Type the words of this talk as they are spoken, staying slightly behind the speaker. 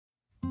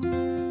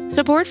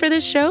Support for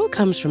this show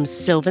comes from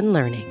Sylvan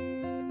Learning.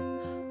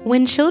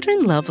 When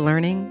children love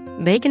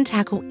learning, they can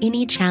tackle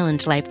any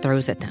challenge life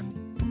throws at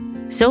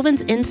them.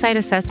 Sylvan's Insight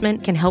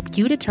Assessment can help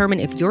you determine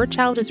if your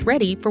child is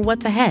ready for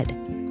what's ahead.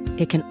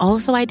 It can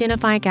also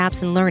identify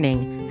gaps in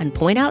learning and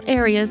point out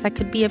areas that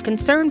could be of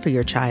concern for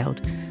your child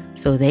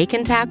so they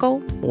can tackle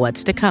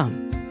what's to come.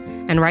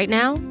 And right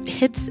now,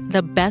 it's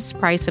the best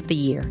price of the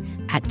year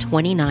at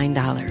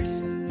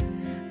 $29.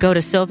 Go to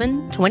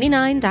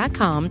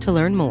sylvan29.com to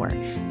learn more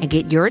and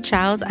get your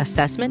child's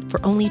assessment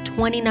for only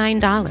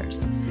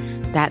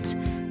 $29. That's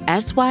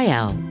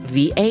SYLVAN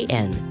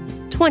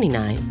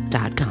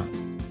 29.com.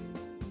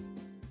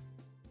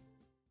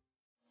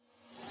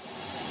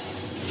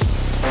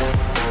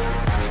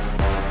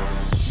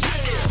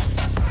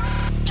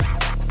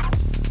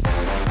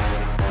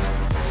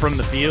 From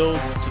the field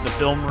to the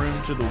film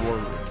room to the war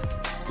room,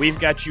 we've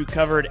got you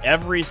covered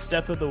every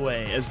step of the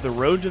way as the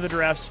road to the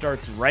draft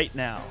starts right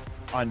now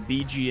on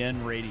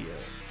BGN Radio.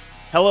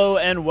 Hello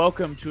and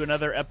welcome to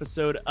another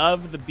episode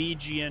of the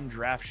BGN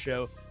Draft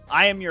Show.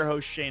 I am your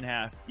host, Shane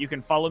Haff. You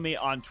can follow me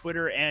on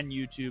Twitter and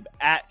YouTube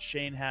at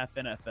Shane Haff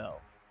NFL.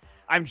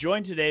 I'm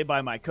joined today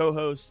by my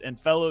co-host and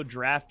fellow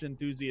draft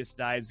enthusiast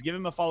Dives. Give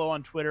him a follow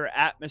on Twitter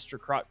at Mr.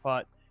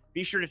 Crockpot.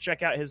 Be sure to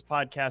check out his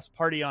podcast,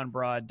 Party on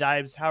Broad.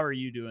 Dives, how are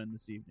you doing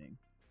this evening?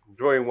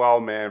 Doing well,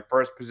 man.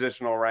 First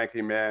positional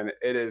ranking, man.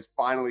 It is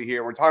finally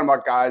here. We're talking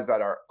about guys that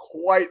are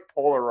quite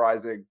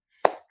polarizing.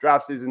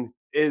 Draft season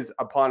is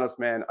upon us,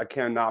 man. I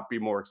cannot be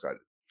more excited.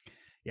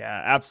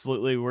 Yeah,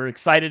 absolutely. We're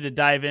excited to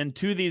dive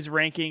into these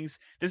rankings.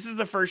 This is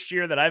the first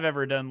year that I've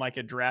ever done like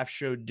a draft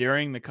show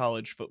during the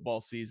college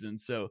football season.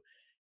 So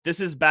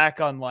this is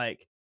back on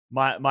like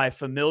my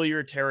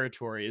familiar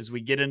territory as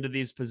we get into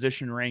these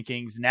position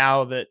rankings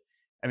now that,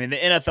 I mean, the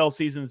NFL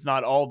season's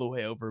not all the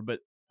way over, but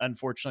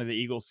unfortunately the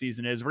Eagles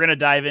season is. We're going to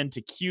dive into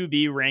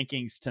QB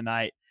rankings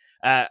tonight.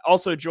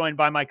 Also joined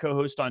by my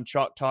co-host on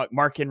Chalk Talk,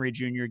 Mark Henry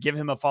Jr. Give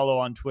him a follow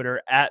on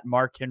Twitter at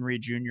Mark Henry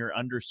Jr.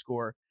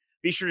 _.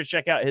 Be sure to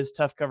check out his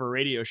Tough Cover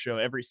radio show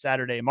every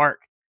Saturday.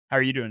 Mark, how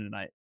are you doing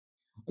tonight?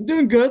 I'm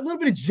doing good. A little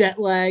bit of jet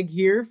lag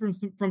here from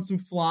some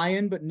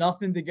flying, but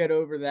nothing to get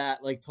over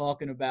that. Like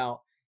talking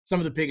about some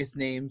of the biggest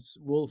names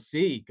we'll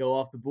see go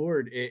off the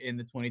board in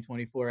the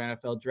 2024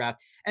 NFL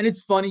draft. And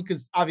it's funny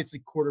because obviously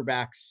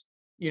quarterbacks,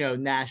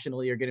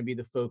 nationally are going to be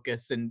the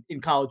focus. And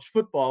in college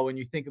football, when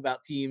you think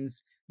about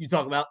teams, you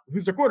talk about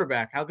who's their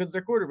quarterback, how good's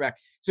their quarterback.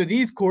 So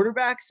these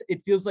quarterbacks,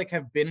 it feels like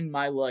have been in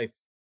my life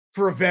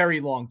for a very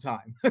long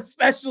time,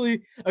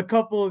 especially a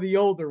couple of the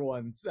older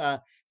ones.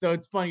 So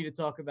it's funny to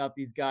talk about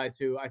these guys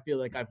who I feel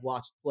like I've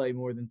watched play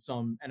more than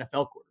some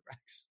NFL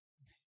quarterbacks.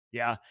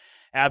 Yeah,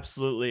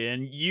 absolutely.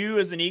 And you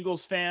as an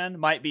Eagles fan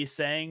might be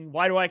saying,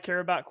 why do I care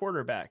about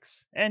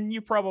quarterbacks? And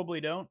you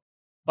probably don't,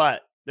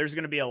 but there's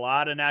going to be a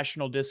lot of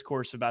national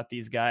discourse about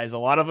these guys. A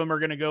lot of them are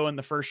going to go in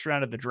the first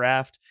round of the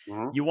draft.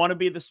 Mm-hmm. You want to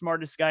be the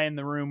smartest guy in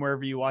the room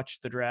wherever you watch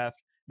the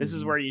draft. This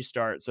is where you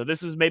start. So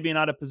this is maybe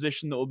not a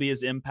position that will be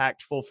as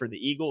impactful for the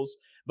Eagles,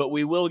 but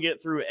we will get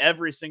through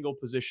every single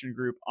position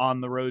group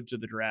on the road to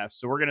the draft.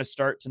 So we're going to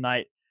start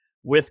tonight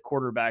with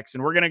quarterbacks,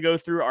 and we're going to go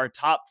through our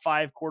top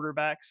 5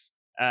 quarterbacks.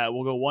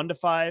 We'll go 1 to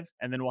 5,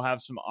 and then we'll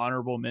have some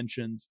honorable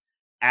mentions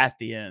at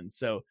the end.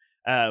 So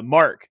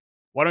Mark,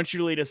 why don't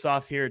you lead us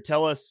off here?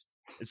 Tell us,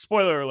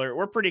 spoiler alert,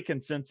 we're pretty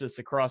consensus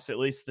across at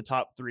least the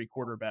top 3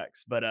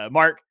 quarterbacks. But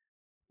Mark,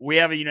 we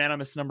have a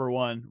unanimous number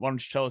 1. Why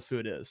don't you tell us who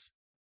it is?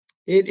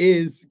 It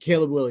is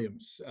Caleb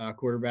Williams,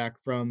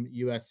 quarterback from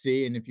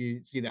USC. And if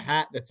you see the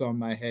hat that's on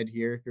my head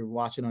here, if you're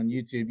watching on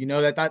YouTube, you know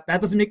that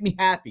doesn't make me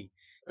happy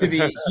to be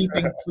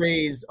heaping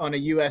praise on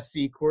a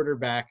USC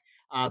quarterback.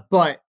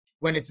 But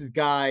when it's this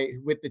guy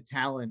with the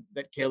talent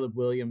that Caleb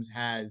Williams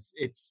has,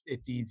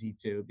 it's easy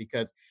to,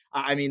 because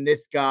I mean,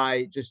 this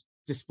guy just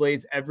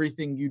displays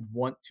everything you'd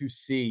want to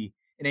see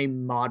in a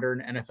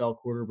modern NFL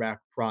quarterback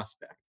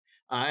prospect.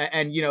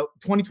 And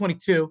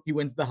 2022, he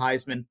wins the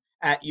Heisman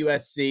at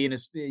USC, and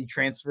he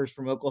transfers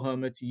from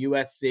Oklahoma to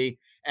USC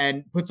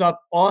and puts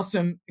up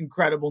awesome,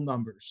 incredible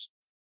numbers.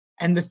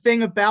 And the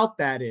thing about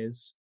that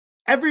is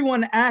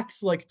everyone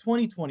acts like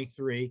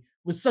 2023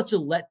 was such a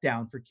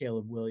letdown for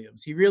Caleb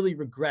Williams. He really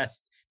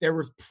regressed. There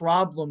were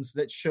problems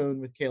that shone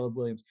with Caleb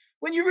Williams.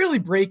 When you really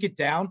break it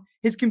down,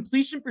 his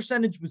completion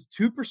percentage was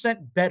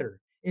 2%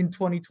 better in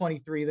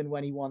 2023 than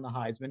when he won the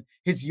Heisman.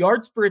 His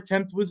yards per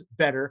attempt was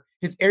better.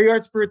 His air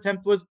yards per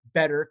attempt was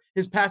better.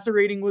 His passer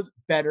rating was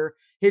better.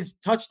 His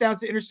touchdowns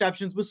to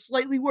interceptions was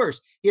slightly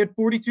worse. He had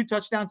 42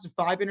 touchdowns to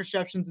 5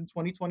 interceptions in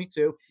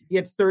 2022. He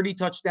had 30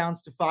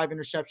 touchdowns to 5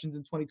 interceptions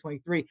in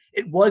 2023.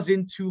 It was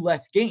in 2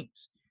 less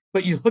games.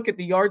 But you look at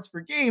the yards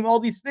per game, all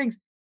these things,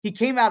 he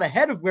came out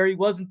ahead of where he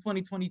was in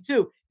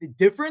 2022. The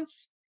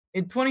difference,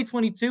 in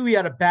 2022, he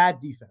had a bad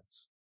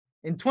defense.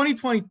 In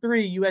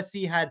 2023,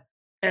 USC had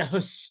a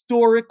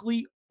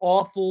historically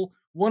awful,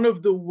 one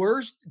of the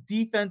worst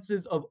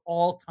defenses of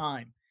all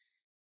time.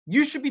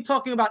 You should be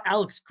talking about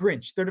Alex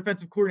Grinch, their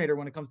defensive coordinator,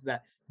 when it comes to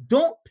that.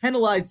 Don't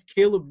penalize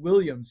Caleb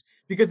Williams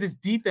because his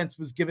defense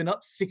was giving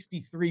up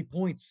 63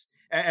 points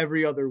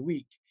every other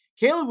week.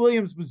 Caleb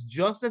Williams was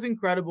just as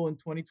incredible in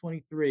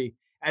 2023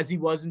 as he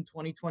was in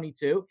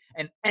 2022.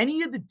 And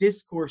any of the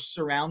discourse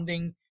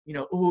surrounding,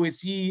 oh,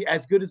 is he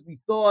as good as we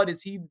thought?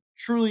 Is he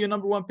truly a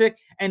number one pick?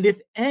 And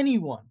if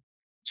anyone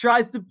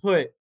tries to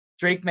put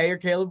Drake May or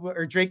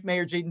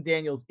Jaden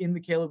Daniels in the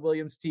Caleb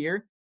Williams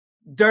tier,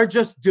 they're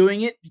just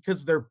doing it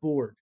because they're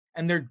bored.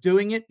 And they're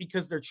doing it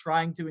because they're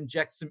trying to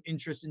inject some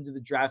interest into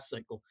the draft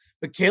cycle.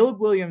 But Caleb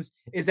Williams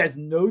is as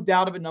no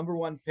doubt of a number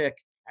one pick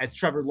as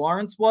Trevor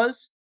Lawrence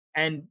was.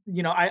 And,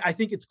 I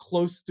think it's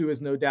close to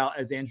as no doubt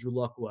as Andrew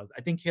Luck was.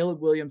 I think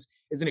Caleb Williams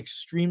is an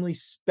extremely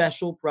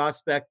special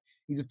prospect.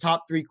 He's a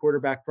top 3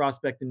 quarterback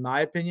prospect, in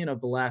my opinion,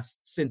 of the last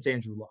since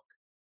Andrew Luck.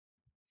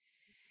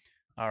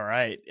 All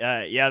right.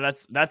 Yeah,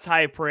 that's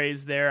high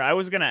praise there. I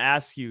was going to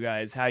ask you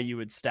guys how you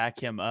would stack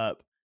him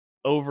up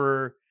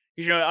over,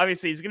 because,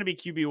 obviously he's going to be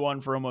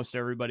QB1 for almost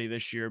everybody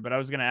this year, but I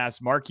was going to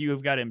ask Mark, you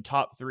have got him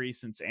top 3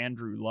 since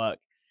Andrew Luck.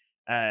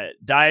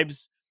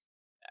 Dibes,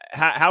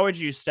 how would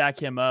you stack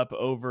him up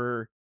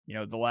over,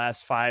 the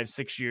last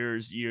 5-6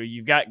 years?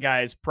 You've got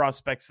guys,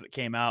 prospects that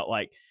came out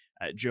like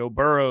Joe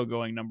Burrow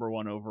going number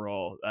 1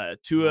 overall,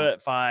 Tua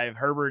at 5,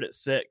 Herbert at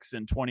 6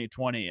 in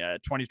 2020.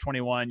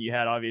 2021, you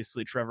had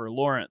obviously Trevor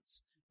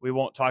Lawrence. We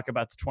won't talk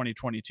about the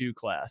 2022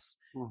 class.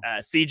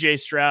 CJ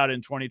Stroud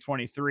in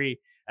 2023.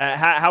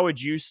 How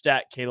would you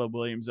stack Caleb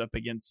Williams up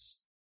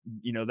against,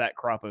 that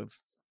crop of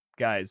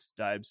guys,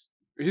 Dibes?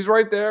 He's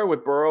right there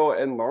with Burrow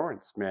and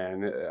Lawrence,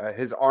 man.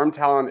 His arm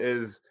talent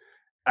is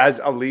as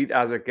elite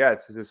as it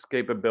gets. His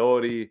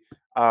escapability.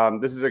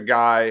 This is a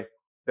guy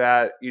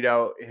that,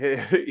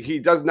 he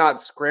does not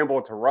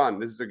scramble to run.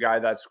 This is a guy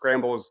that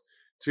scrambles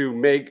to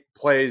make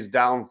plays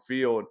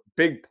downfield,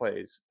 big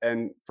plays.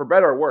 And for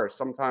better or worse,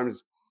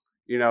 sometimes,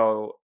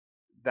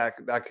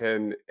 that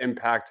can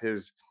impact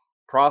his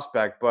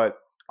prospect. But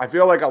I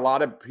feel like a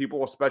lot of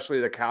people, especially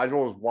the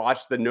casuals,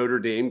 watched the Notre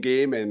Dame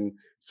game and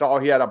saw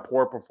he had a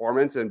poor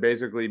performance and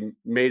basically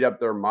made up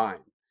their mind.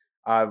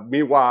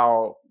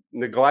 Meanwhile,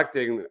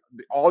 neglecting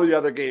all the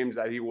other games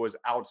that he was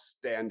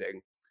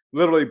outstanding,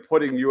 literally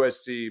putting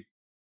USC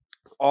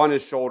on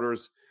his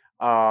shoulders.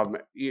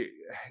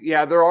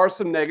 Yeah, there are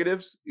some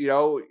negatives,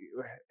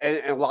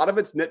 and a lot of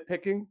it's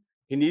nitpicking.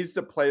 He needs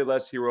to play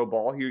less hero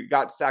ball. He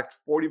got sacked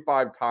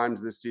 45 times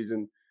this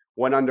season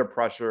when under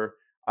pressure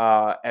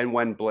and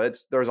when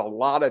blitzed. There's a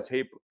lot of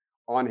tape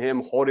on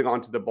him holding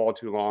onto the ball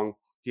too long.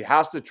 He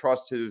has to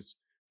trust his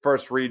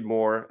first read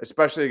more,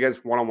 especially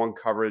against one-on-one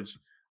coverage.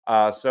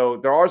 So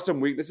there are some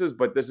weaknesses,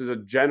 but this is a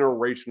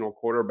generational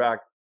quarterback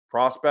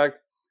prospect.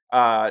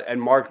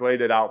 And Mark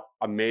laid it out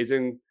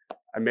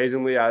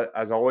amazingly,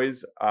 as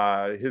always.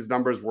 His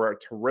numbers were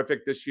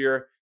terrific this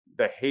year.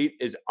 The hate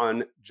is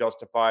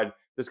unjustified.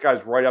 This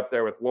guy's right up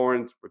there with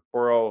Lawrence, with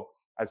Burrow,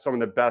 as some of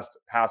the best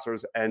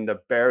passers, and the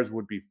Bears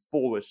would be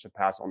foolish to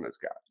pass on this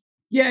guy.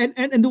 Yeah,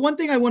 and the one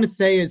thing I want to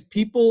say is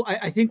people,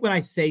 I think when I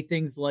say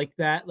things like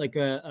that, like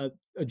a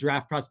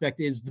draft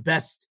prospect is the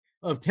best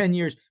of 10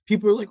 years,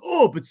 people are like,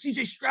 oh, but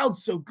CJ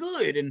Stroud's so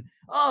good. And,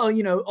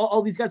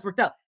 all these guys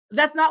worked out.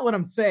 That's not what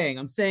I'm saying.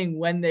 I'm saying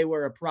when they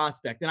were a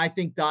prospect. And I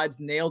think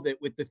Dibes nailed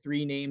it with the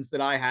 3 names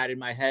that I had in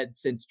my head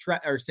since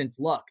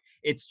Luck.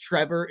 It's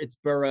Trevor, it's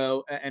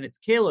Burrow, and it's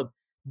Caleb.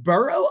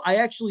 Burrow, I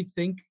actually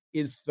think,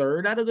 is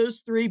 3rd out of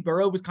those 3.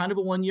 Burrow was kind of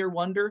a one-year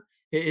wonder.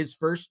 His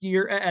first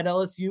year at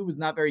LSU was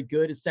not very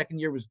good. His second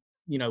year was,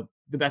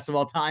 the best of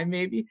all time,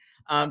 maybe.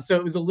 So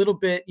it was a little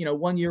bit,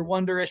 1-year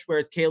wonder-ish,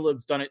 whereas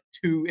Caleb's done it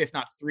 2, if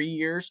not 3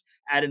 years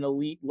at an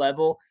elite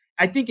level.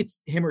 I think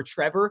it's him or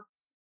Trevor.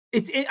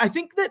 I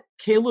think that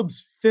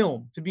Caleb's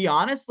film, to be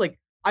honest,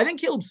 I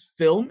think Caleb's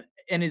film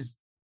and his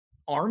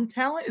arm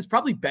talent is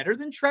probably better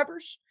than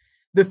Trevor's.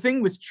 The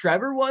thing with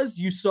Trevor was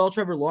you saw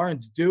Trevor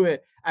Lawrence do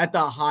it at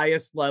the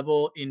highest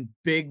level in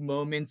big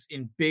moments,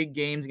 in big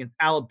games against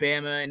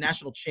Alabama and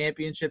national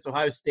championships,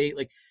 Ohio State.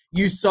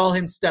 You saw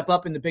him step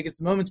up in the biggest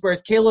moments,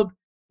 whereas Caleb,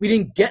 we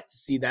didn't get to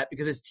see that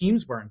because his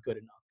teams weren't good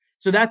enough.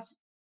 So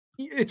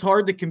it's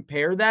hard to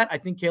compare that. I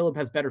think Caleb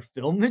has better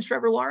film than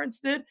Trevor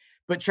Lawrence did,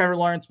 but Trevor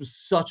Lawrence was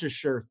such a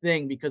sure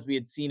thing because we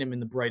had seen him in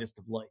the brightest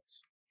of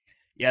lights.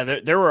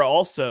 Yeah, there were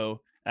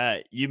also,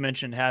 you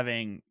mentioned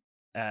having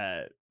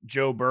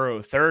Joe Burrow,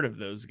 3rd of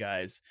those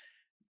guys.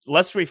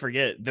 Lest we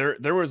forget,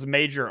 there was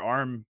major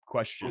arm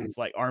questions,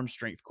 like arm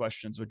strength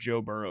questions with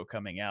Joe Burrow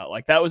coming out.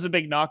 That was a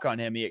big knock on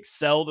him. He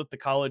excelled at the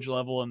college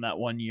level in that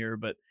 1 year,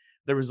 but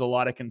there was a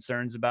lot of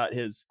concerns about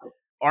his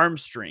arm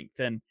strength,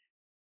 and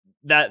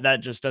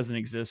that just doesn't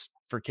exist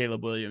for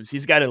Caleb Williams.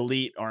 He's got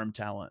elite arm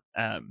talent.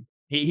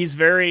 He's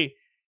very,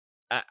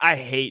 I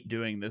hate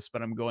doing this,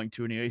 but I'm going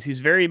to anyways.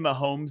 He's very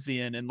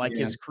Mahomesian in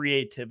his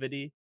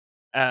creativity.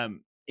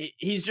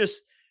 He's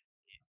just,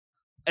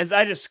 as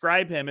I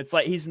describe him, it's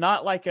like he's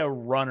not like a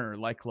runner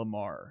like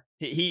Lamar.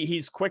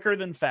 He's quicker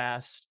than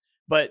fast,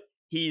 but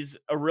he's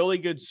a really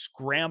good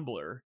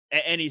scrambler,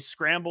 and he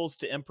scrambles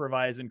to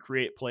improvise and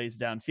create plays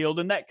downfield.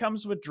 And that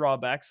comes with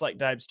drawbacks, like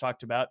Dibes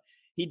talked about.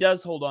 He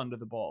does hold on to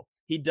the ball.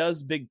 He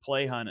does big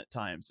play hunt at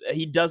times.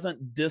 He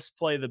doesn't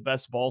display the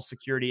best ball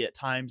security at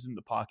times in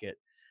the pocket.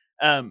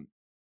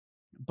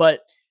 But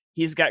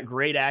he's got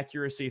great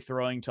accuracy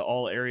throwing to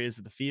all areas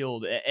of the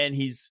field, and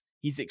he's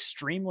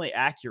extremely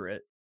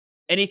accurate.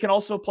 And he can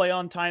also play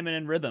on time and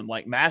in rhythm,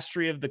 like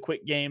mastery of the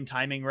quick game,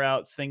 timing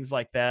routes, things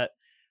like that.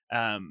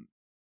 Um,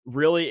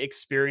 really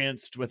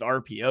experienced with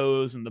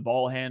RPOs and the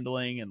ball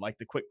handling and like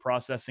the quick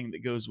processing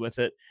that goes with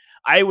it.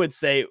 I would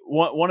say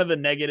one of the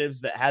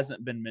negatives that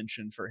hasn't been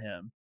mentioned for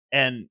him,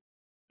 and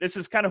this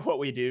is kind of what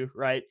we do,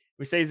 right?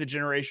 We say he's a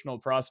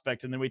generational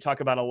prospect, and then we talk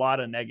about a lot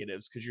of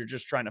negatives because you're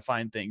just trying to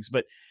find things.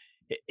 But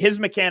his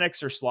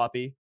mechanics are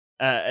sloppy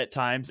at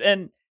times,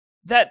 and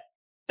that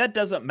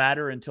doesn't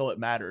matter until it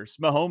matters.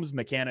 Mahomes'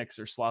 mechanics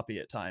are sloppy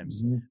at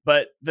times. Mm-hmm.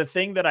 But the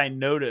thing that I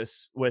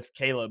notice with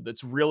Caleb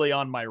that's really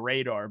on my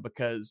radar,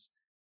 because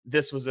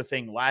this was a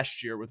thing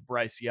last year with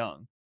Bryce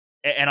Young,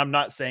 and I'm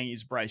not saying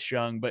he's Bryce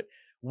Young, but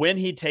when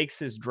he takes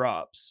his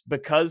drops,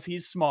 because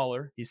he's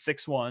smaller, he's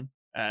 6'1",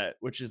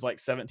 which is like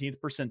 17th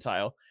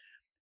percentile,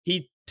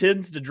 he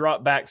tends to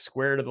drop back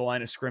square to the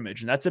line of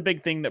scrimmage. And that's a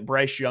big thing that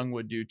Bryce Young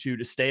would do too,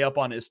 to stay up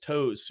on his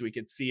toes so he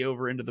could see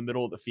over into the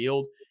middle of the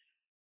field.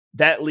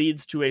 That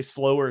leads to a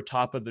slower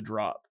top of the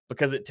drop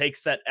because it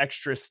takes that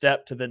extra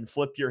step to then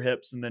flip your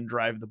hips and then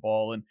drive the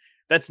ball. And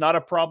that's not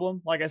a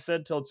problem, like I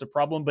said, till it's a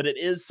problem, but it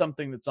is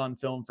something that's on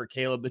film for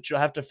Caleb that you'll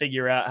have to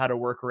figure out how to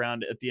work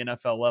around at the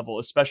NFL level,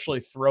 especially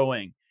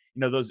throwing,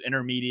 those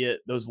intermediate,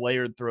 those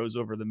layered throws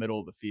over the middle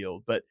of the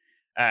field. But,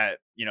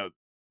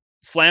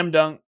 slam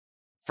dunk,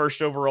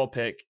 first overall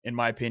pick, in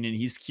my opinion.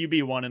 He's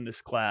QB1 in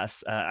this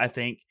class. I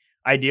think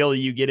ideally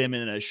you get him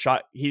in a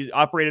shot. He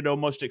operated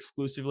almost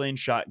exclusively in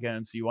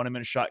shotgun, so you want him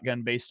in a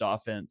shotgun-based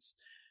offense.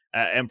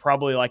 And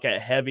probably like a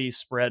heavy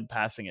spread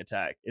passing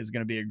attack is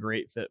going to be a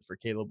great fit for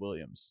Caleb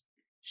Williams.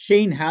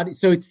 Shane,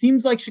 so it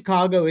seems like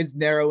Chicago is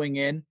narrowing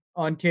in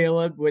on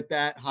Caleb with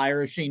that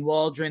hire of Shane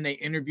Waldron. They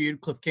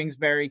interviewed Cliff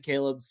Kingsbury,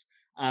 Caleb's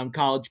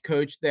college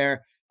coach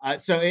there.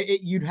 So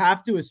you'd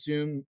have to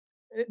assume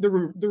the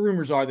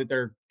rumors are that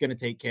they're going to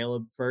take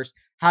Caleb first.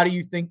 How do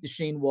you think the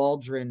Shane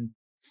Waldron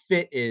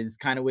fit is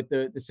kind of with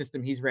the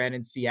system he's ran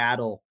in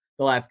Seattle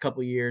the last couple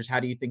of years? How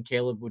do you think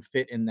Caleb would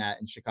fit in that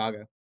in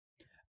Chicago?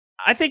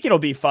 I think it'll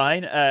be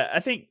fine.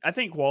 I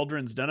think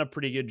Waldron's done a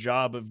pretty good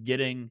job of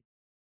getting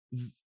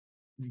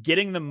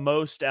the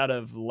most out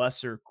of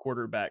lesser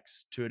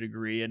quarterbacks to a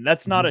degree. And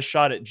that's not a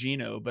shot at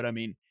Geno, but I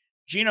mean,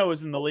 Geno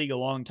was in the league a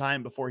long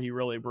time before he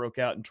really broke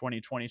out in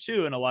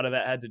 2022. And a lot of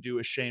that had to do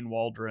with Shane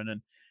Waldron.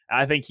 And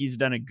I think he's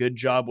done a good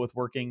job with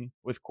working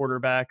with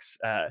quarterbacks.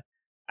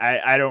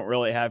 I don't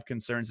really have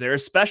concerns there,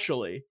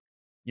 especially,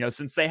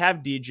 since they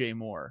have DJ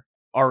Moore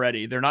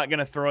already. They're not going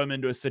to throw him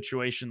into a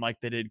situation like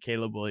they did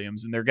Caleb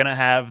Williams. And they're going to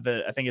have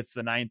I think it's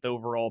the 9th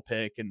overall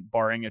pick, and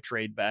barring a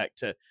trade back,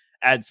 to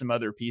add some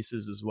other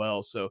pieces as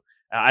well. So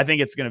I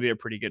think it's going to be a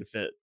pretty good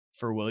fit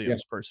for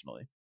Williams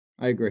personally.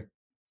 I agree.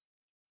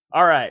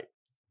 All right.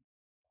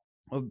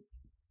 Well,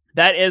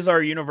 that is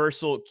our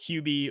universal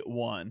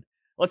QB1.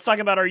 Let's talk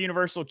about our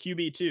universal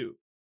QB2.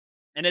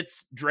 And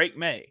it's Drake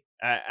May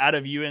out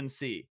of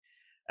UNC.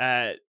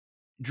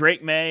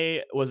 Drake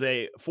May was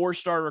a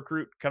 4-star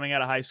recruit coming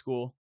out of high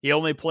school. He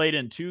only played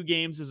in 2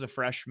 games as a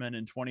freshman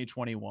in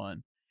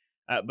 2021.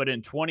 But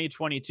in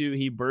 2022,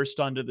 he burst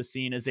onto the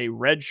scene as a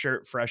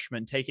redshirt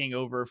freshman, taking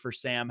over for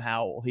Sam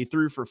Howell. He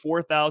threw for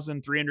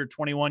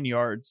 4,321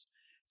 yards,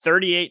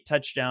 38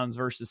 touchdowns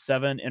versus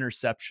 7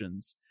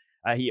 interceptions.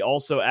 He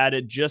also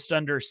added just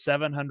under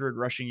 700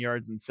 rushing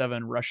yards and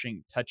 7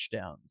 rushing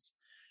touchdowns.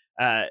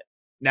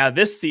 Now,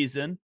 this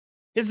season,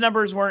 his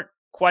numbers weren't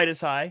quite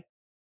as high.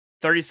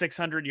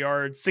 3,600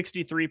 yards,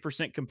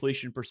 63%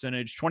 completion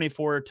percentage,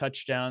 24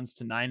 touchdowns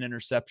to 9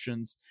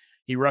 interceptions.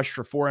 He rushed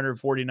for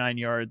 449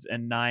 yards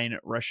and 9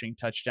 rushing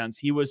touchdowns.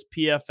 He was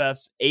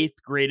PFF's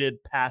 8th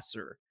graded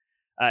passer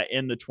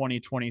in the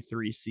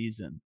 2023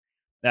 season.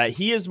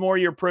 He is more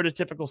your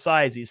prototypical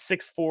size. He's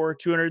 6'4",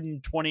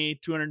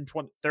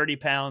 230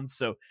 pounds.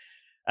 So,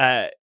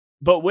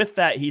 but with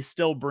that, he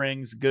still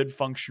brings good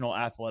functional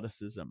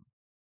athleticism.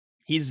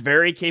 He's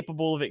very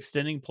capable of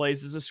extending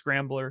plays as a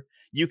scrambler.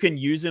 You can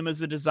use him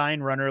as a design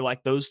runner.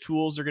 Like, those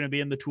tools are going to be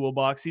in the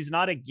toolbox. He's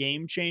not a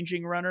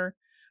game-changing runner,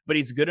 but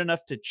he's good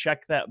enough to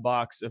check that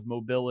box of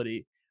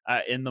mobility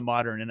in the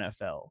modern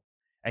NFL.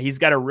 He's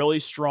got a really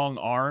strong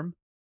arm.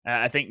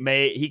 I think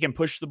he can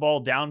push the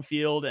ball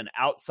downfield and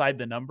outside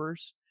the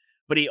numbers,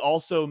 but he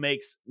also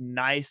makes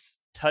nice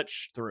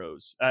touch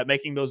throws,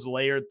 making those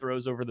layered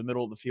throws over the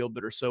middle of the field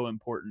that are so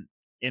important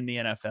in the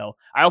NFL.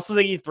 I also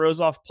think he throws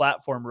off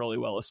platform really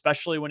well,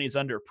 especially when he's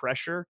under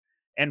pressure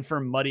and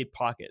from muddy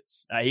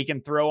pockets. He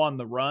can throw on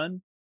the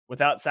run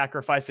without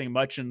sacrificing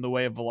much in the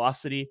way of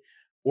velocity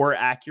or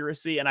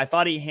accuracy. And I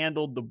thought he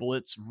handled the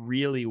blitz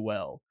really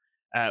well,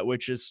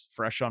 which is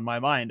fresh on my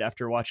mind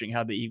after watching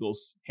how the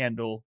Eagles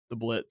handle the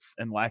blitz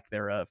and lack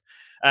thereof.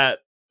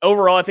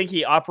 Overall, I think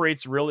he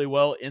operates really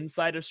well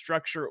inside of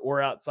structure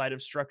or outside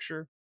of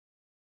structure.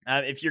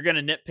 If you're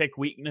going to nitpick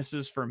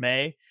weaknesses for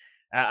May,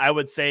 I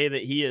would say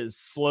that he is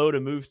slow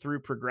to move through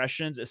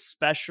progressions,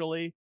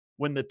 especially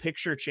when the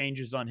picture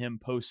changes on him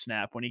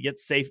post-snap. When he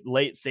gets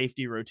late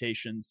safety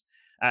rotations,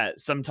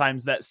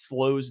 sometimes that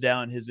slows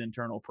down his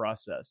internal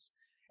process.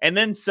 And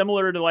then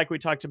similar to like we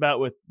talked about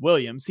with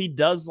Williams, he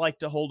does like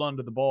to hold on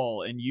to the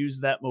ball and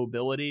use that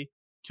mobility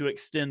to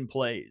extend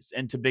plays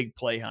and to big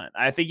play hunt.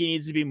 I think he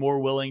needs to be more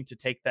willing to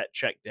take that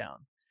check down.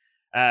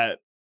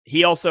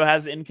 He also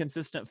has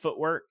inconsistent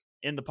footwork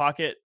in the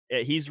pocket.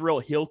 He's real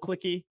heel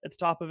clicky at the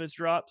top of his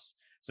drops.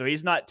 So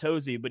he's not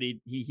toesy, but he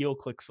heel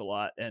clicks a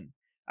lot. And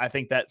I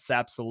think that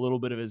saps a little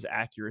bit of his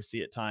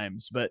accuracy at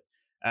times. But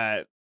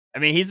I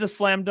mean, he's a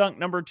slam dunk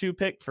number 2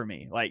 pick for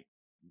me. Like,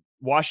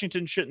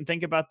 Washington shouldn't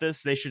think about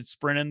this. They should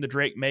sprint in the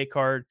Drake May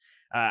card.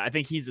 I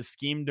think he's a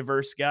scheme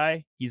diverse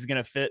guy. He's going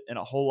to fit in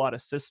a whole lot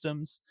of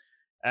systems.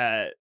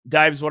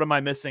 Dives, what am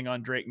I missing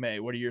on Drake May?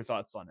 What are your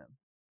thoughts on him?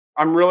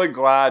 I'm really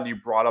glad you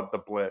brought up the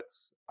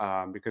blitz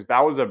because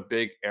that was a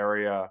big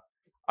area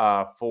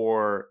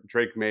for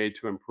Drake May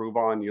to improve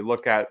on. You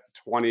look at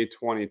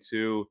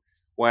 2022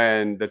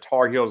 when the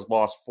Tar Heels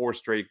lost 4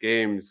 straight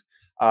games.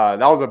 That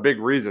was a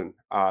big reason.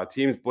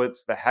 Teams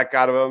blitzed the heck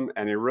out of him,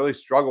 and he really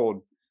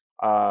struggled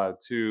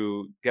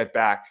to get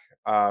back,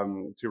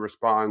 to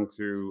respond,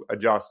 to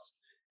adjust.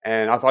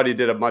 And I thought he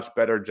did a much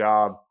better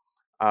job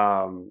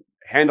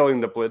handling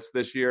the blitz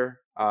this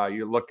year.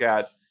 You look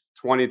at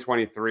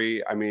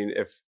 2023. I mean,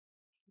 if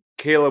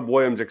Caleb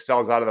Williams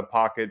excels out of the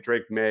pocket,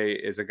 Drake May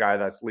is a guy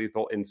that's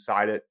lethal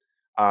inside it.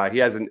 He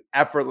has an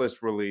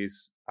effortless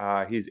release.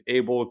 He's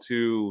able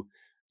to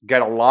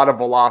get a lot of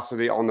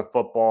velocity on the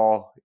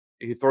football.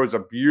 He throws a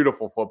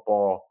beautiful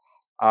football.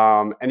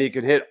 And he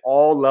can hit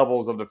all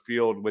levels of the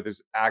field with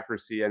his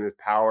accuracy and his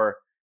power.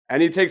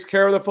 And he takes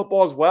care of the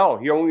football as well.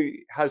 He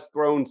only has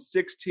thrown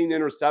 16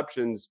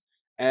 interceptions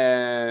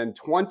and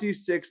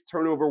 26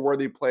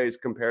 turnover-worthy plays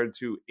compared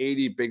to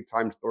 80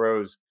 big-time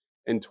throws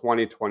in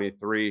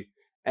 2023.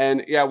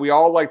 And yeah, we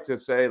all like to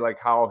say like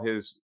how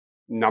his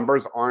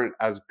numbers aren't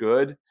as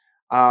good.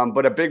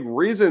 But a big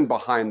reason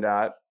behind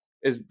that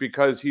is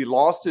because he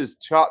lost his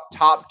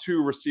top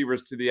 2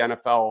 receivers to the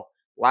NFL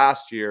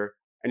last year,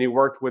 and he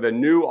worked with a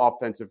new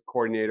offensive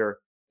coordinator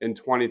in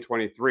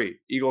 2023.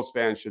 Eagles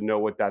fans should know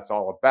what that's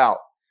all about.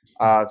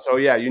 So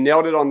yeah, you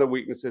nailed it on the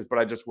weaknesses, but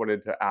I just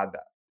wanted to add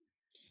that.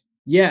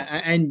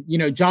 Yeah, and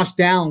Josh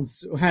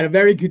Downs had a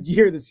very good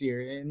year this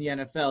year in the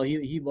NFL.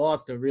 He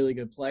lost a really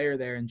good player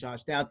there in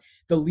Josh Downs.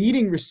 The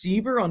leading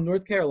receiver on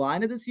North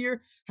Carolina this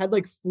year had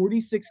like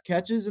 46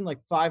 catches and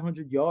like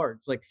 500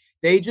 yards. Like,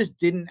 they just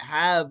didn't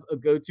have a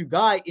go-to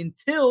guy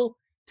until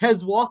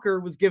Tez Walker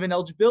was given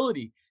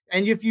eligibility.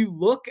 And if you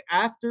look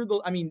after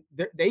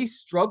they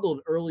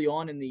struggled early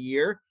on in the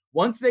year.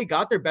 Once they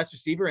got their best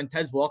receiver, and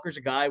Tez Walker's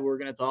a guy we're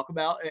going to talk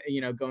about,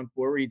 going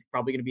forward, he's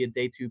probably going to be a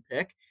day 2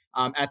 pick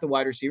at the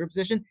wide receiver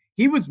position.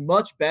 He was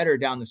much better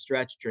down the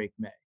stretch, Drake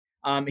May.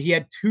 He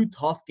had 2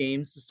 tough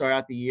games to start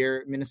out the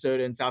year,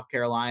 Minnesota and South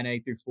Carolina. He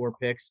threw 4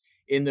 picks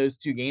in those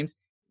 2 games.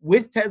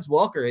 With Tez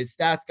Walker, his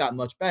stats got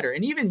much better.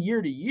 And even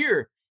year to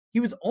year,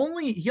 he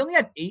only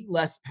had 8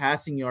 less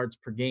passing yards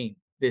per game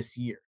this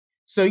year.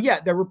 So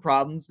yeah, there were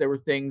problems. There were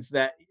things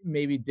that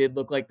maybe did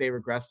look like they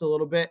regressed a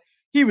little bit.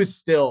 He was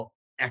still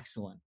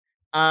excellent.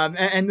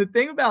 And the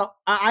thing about,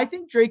 I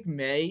think Drake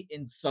May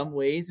in some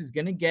ways is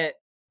going to get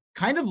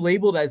kind of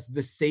labeled as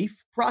the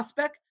safe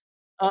prospect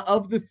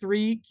of the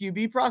 3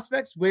 QB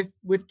prospects with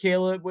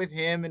Caleb, with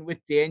him, and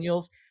with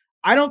Daniels.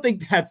 I don't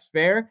think that's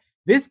fair.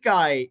 This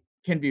guy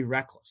can be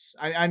reckless.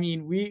 I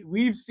mean,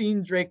 we've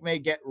seen Drake May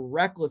get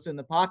reckless in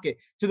the pocket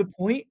to the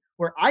point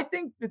where I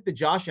think that the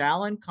Josh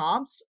Allen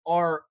comps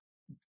are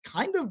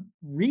kind of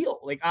real.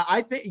 Like,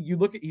 I think you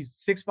look at, he's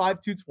 6'5",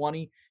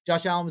 220.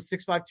 Josh Allen was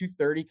 6'5",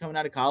 230 coming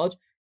out of college.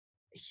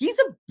 He's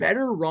a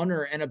better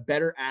runner and a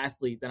better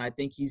athlete than I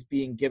think he's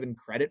being given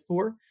credit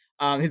for.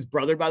 His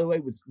brother, by the way,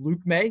 was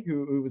Luke May,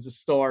 who was a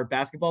star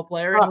basketball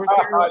player in North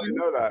Carolina. I didn't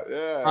know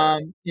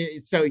that. Yeah.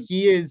 So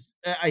he's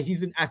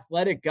an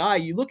athletic guy.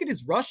 You look at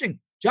his rushing.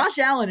 Josh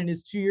Allen in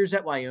his 2 years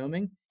at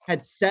Wyoming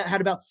had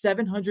about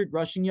 700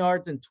 rushing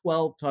yards and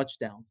 12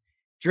 touchdowns.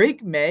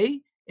 Drake May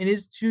in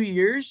his 2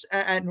 years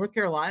at North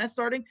Carolina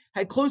starting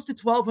had close to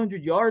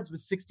 1,200 yards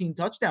with 16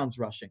 touchdowns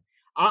rushing.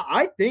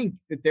 I think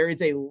that there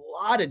is a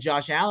lot of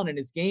Josh Allen in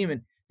his game,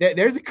 and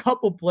there's a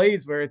couple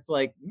plays where it's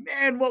like,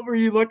 man, what were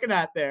you looking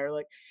at there?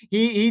 Like,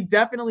 he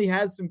definitely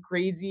has some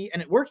crazy,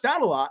 and it works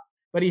out a lot,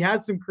 but he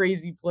has some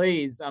crazy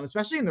plays,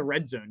 especially in the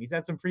red zone. He's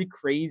had some pretty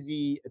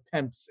crazy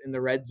attempts in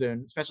the red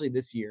zone, especially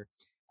this year.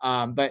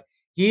 But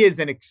he is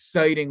an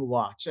exciting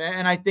watch.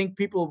 And I think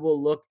people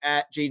will look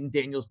at Jaden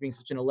Daniels being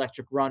such an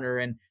electric runner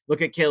and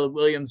look at Caleb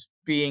Williams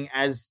being,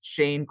 as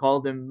Shane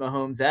called him,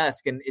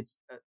 Mahomes-esque. And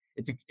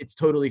it's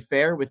totally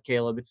fair with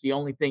Caleb. It's the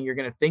only thing you're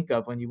going to think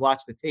of when you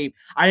watch the tape.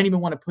 I didn't even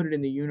want to put it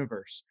in the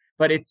universe,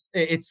 but it's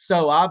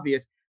so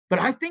obvious. But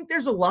I think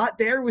there's a lot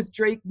there with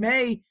Drake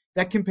May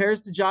that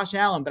compares to Josh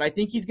Allen, but I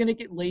think he's going to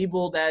get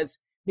labeled as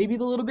maybe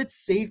the little bit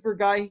safer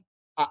guy.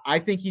 I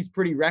think he's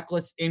pretty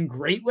reckless in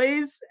great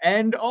ways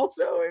and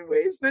also in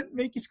ways that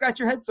make you scratch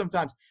your head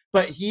sometimes.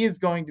 But he is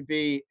going to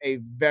be a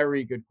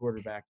very good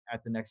quarterback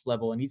at the next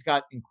level, and he's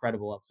got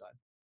incredible upside.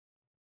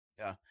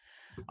 Yeah.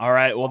 All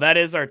right. Well, that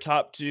is our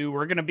top two.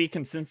 We're going to be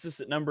consensus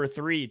at number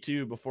 3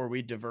 too before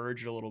we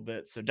diverge a little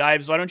bit. So,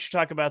 Dibes, why don't you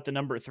talk about the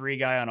number 3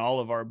 guy on all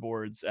of our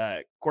boards,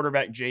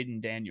 quarterback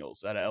Jaden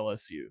Daniels out of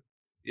LSU?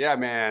 Yeah,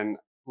 man.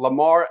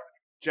 Lamar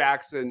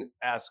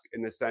Jackson-esque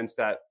in the sense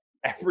that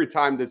every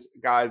time this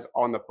guy's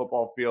on the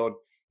football field,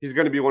 he's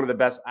going to be one of the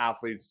best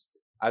athletes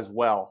as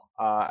well.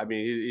 I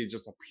mean, he's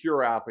just a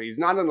pure athlete. He's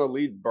not an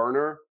elite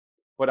burner,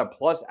 but a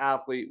plus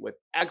athlete with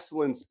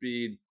excellent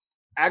speed,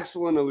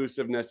 excellent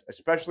elusiveness,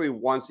 especially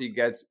once he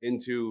gets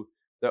into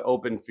the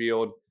open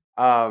field.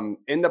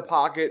 In the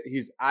pocket,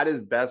 he's at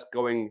his best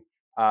going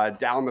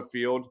down the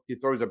field. He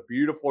throws a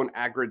beautiful and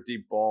accurate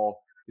deep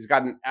ball. He's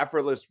got an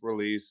effortless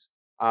release.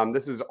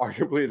 This is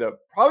arguably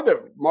probably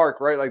the Mark,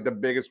 right? Like the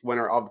biggest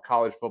winner of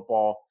college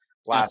football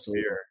last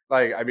year.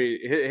 Like, I mean,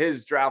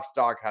 his draft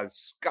stock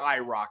has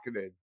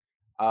skyrocketed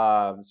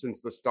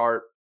since the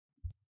start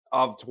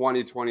of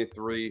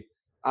 2023.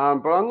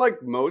 But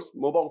unlike most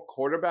mobile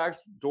quarterbacks,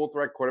 dual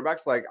threat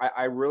quarterbacks, like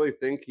I really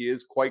think he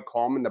is quite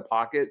calm in the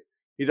pocket.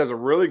 He does a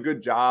really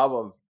good job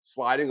of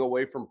sliding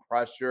away from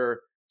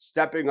pressure,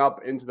 stepping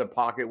up into the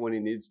pocket when he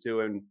needs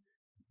to, and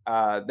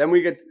then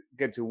we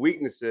get to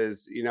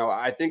weaknesses. You know,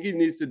 I think he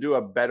needs to do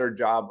a better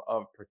job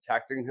of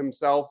protecting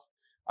himself.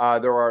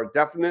 There are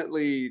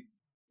definitely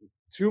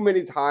too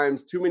many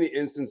times, too many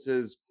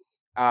instances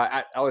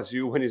at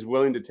LSU when he's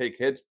willing to take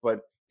hits, but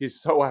he's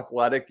so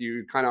athletic,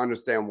 you kind of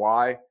understand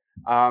why.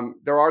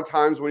 There are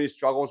times when he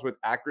struggles with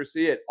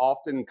accuracy. It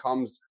often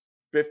comes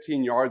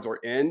 15 yards or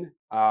in.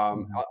 A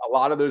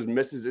lot of those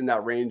misses in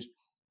that range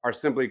are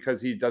simply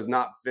because he does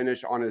not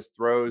finish on his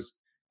throws.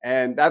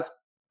 And that's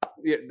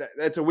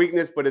a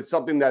weakness, but it's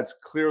something that's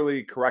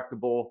clearly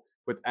correctable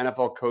with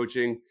NFL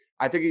coaching.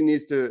 I think he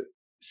needs to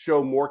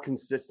show more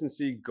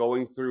consistency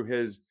going through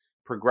his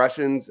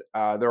progressions.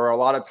 There are a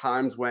lot of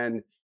times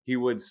when he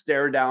would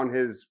stare down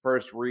his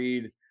first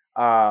read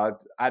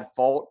at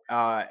fault,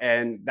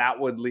 and that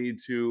would lead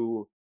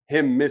to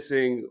him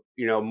missing,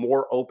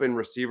 more open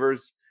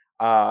receivers.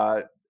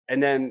 And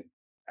then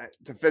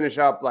to finish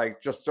up,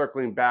 like just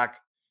circling back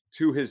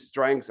to his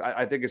strengths,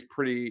 I think it's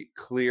pretty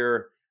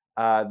clear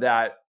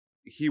that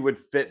he would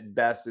fit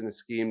best in a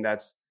scheme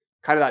that's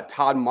kind of that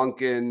Todd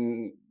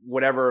Monken,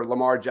 whatever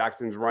Lamar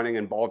Jackson's running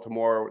in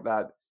Baltimore,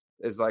 that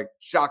is like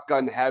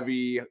shotgun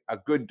heavy, a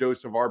good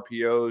dose of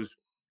RPOs,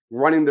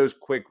 running those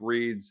quick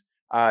reads.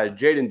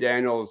 Jaden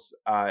Daniels,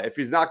 if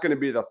he's not going to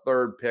be the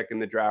third pick in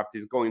the draft,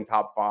 he's going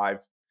top 5.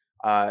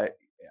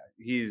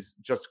 He's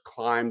just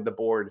climbed the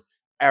board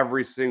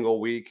every single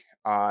week.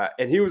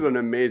 And he was an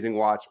amazing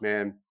watch,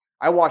 man.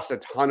 I watched a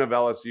ton of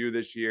LSU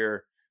this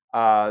year.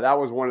 That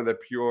was one of the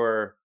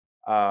pure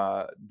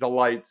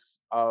delights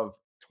of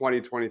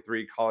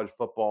 2023 college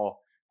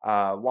football.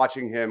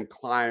 Watching him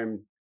climb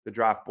the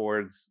draft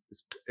boards,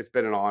 it's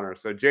been an honor.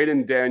 So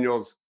Jaden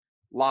Daniels,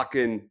 lock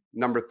in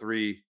number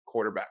 3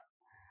 quarterback.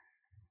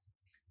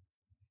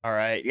 All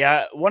right.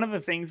 Yeah. One of the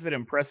things that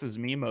impresses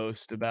me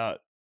most about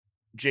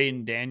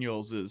Jaden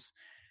Daniels is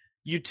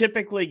you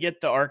typically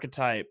get the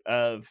archetype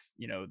of,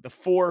 the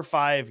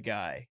 4.5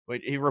 guy.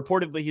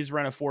 He's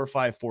run a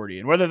 4.5 40.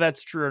 And whether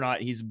that's true or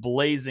not, he's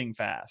blazing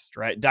fast,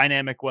 right?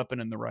 Dynamic weapon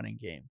in the running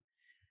game.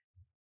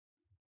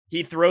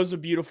 He throws a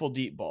beautiful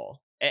deep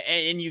ball.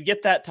 And you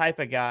get that type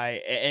of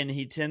guy, and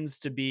he tends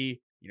to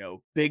be,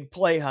 big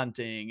play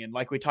hunting. And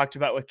like we talked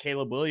about with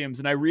Caleb Williams.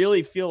 And I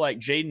really feel like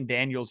Jaden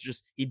Daniels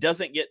he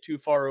doesn't get too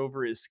far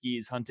over his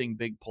skis hunting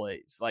big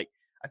plays. Like,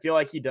 I feel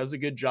like he does a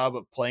good job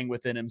of playing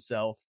within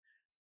himself.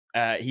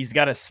 He's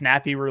got a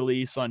snappy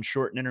release on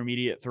short and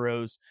intermediate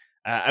throws.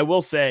 I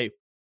will say,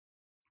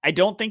 I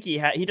don't think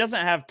he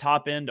doesn't have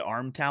top end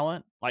arm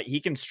talent. Like, he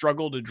can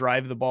struggle to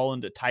drive the ball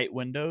into tight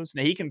windows.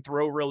 Now, he can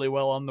throw really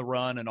well on the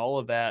run and all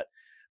of that,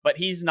 but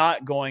he's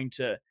not going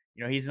to,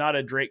 he's not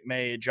a Drake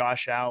May,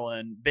 Josh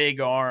Allen, big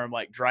arm,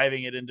 like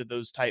driving it into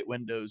those tight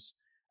windows.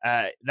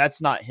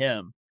 That's not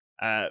him.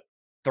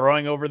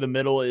 Throwing over the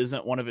middle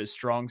isn't one of his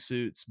strong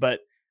suits, but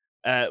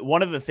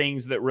one of the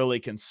things that really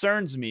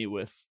concerns me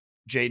with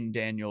Jaden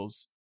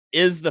Daniels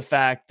is the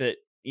fact that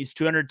he's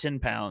 210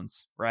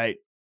 pounds, right?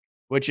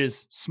 Which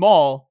is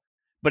small,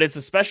 but it's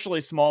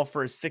especially small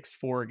for a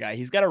 6'4" guy.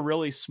 He's got a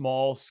really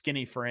small,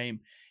 skinny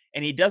frame,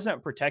 and he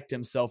doesn't protect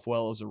himself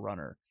well as a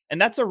runner. And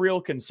that's a real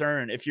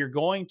concern. If you're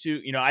going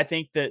to, I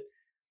think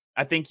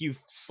you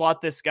slot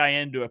this guy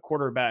into a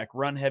quarterback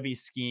run heavy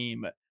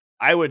scheme.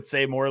 I would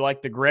say more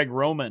like the Greg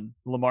Roman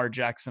Lamar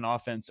Jackson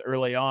offense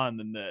early on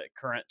than the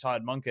current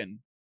Todd Monken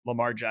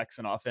Lamar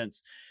Jackson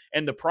offense.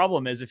 And the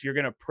problem is, if you're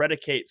going to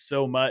predicate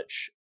so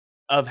much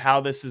of how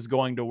this is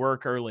going to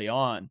work early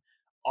on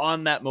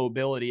that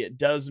mobility, it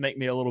does make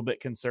me a little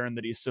bit concerned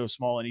that he's so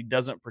small and he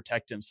doesn't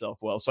protect himself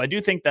well. So I do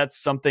think that's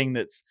something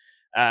that's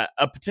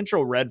a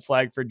potential red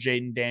flag for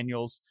Jaden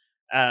Daniels.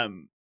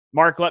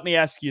 Mark, let me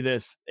ask you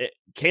this.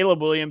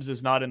 Caleb Williams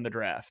is not in the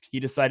draft. He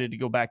decided to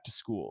go back to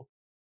school.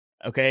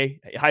 Okay.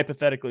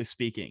 Hypothetically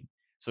speaking.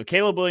 So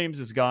Caleb Williams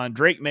is gone.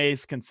 Drake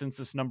May's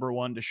consensus number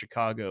 1 to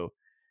Chicago.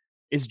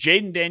 Is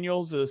Jaden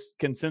Daniels a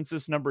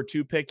consensus number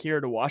 2 pick here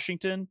to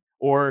Washington?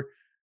 Or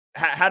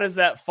how does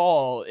that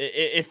fall?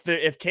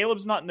 If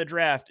Caleb's not in the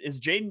draft, is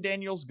Jaden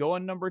Daniels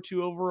going number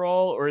 2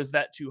 overall, or is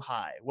that too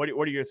high? What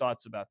are your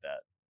thoughts about that?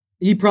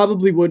 He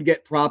probably would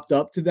get propped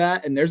up to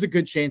that, and there's a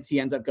good chance he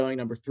ends up going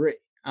number 3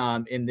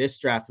 in this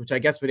draft, which I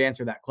guess would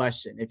answer that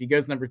question. If he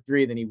goes number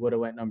 3, then he would have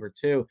went number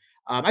 2.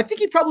 I think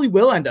he probably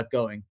will end up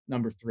going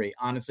number 3.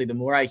 Honestly, the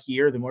more I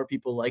hear, the more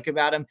people like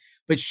about him.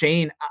 But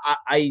Shane,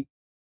 I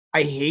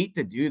hate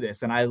to do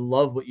this, and I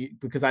love what you,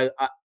 because I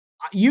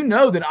you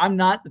know that I'm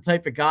not the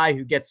type of guy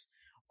who gets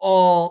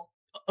all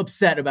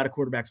upset about a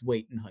quarterback's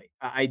weight and height.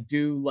 I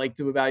do like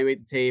to evaluate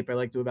the tape. I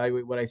like to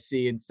evaluate what I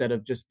see instead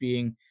of just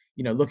being,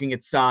 looking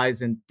at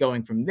size and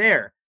going from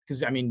there.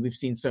 Because, I mean, we've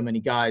seen so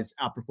many guys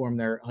outperform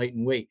their height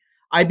and weight.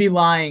 I'd be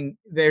lying.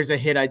 There's a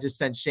hit I just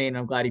sent Shane.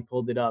 I'm glad he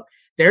pulled it up.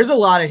 There's a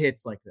lot of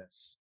hits like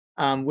this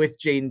with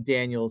Jaden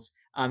Daniels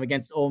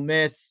against Ole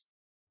Miss.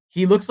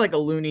 He looks like a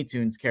Looney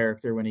Tunes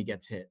character when he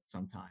gets hit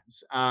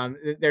sometimes.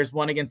 There's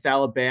one against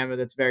Alabama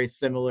that's very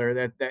similar.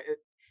 That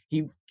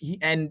he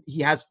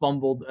has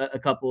fumbled a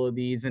couple of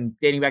these, and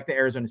dating back to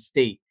Arizona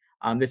State.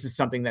 This is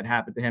something that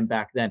happened to him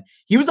back then.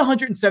 He was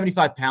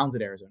 175 pounds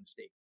at Arizona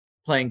State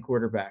playing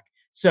quarterback.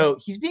 So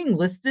he's being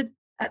listed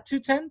at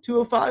 210,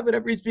 205,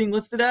 whatever he's being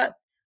listed at.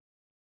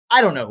 I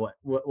don't know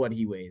what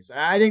he weighs.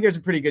 I think there's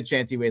a pretty good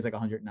chance he weighs like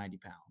 190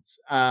 pounds.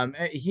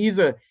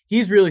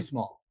 He's really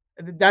small.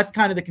 That's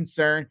kind of the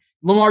concern.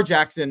 Lamar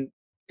Jackson,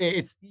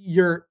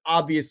 you're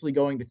obviously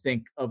going to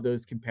think of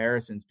those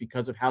comparisons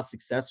because of how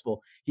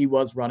successful he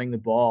was running the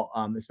ball,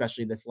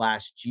 especially this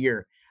last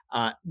year.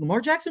 Lamar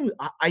Jackson,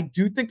 I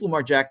do think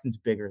Lamar Jackson's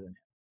bigger than him.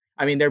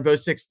 I mean, they're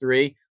both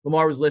 6'3".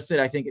 Lamar was listed,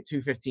 I think, at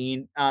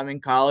 215 in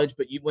college.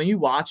 But when you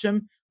watch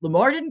him,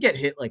 Lamar didn't get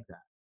hit like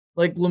that.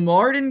 Like,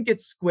 Lamar didn't get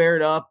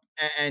squared up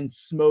and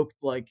smoked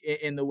like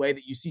in the way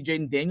that you see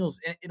Jaden Daniels.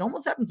 It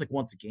almost happens like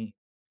once a game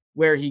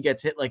where he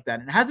gets hit like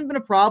that. And it hasn't been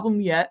a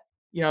problem yet,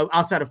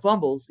 outside of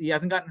fumbles. He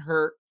hasn't gotten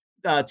hurt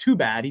too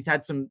bad. He's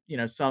had some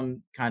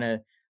kind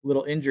of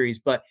little injuries.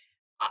 But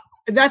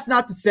that's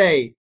not to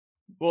say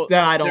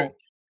that I don't.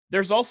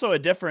 There's also a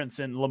difference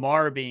in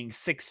Lamar being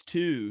 6'2",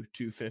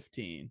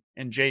 215,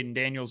 and Jaden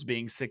Daniels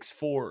being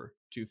 6'4",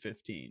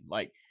 215.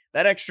 Like,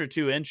 that extra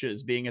 2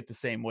 inches being at the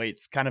same weight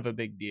is kind of a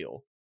big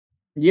deal.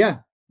 Yeah,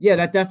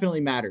 that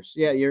definitely matters.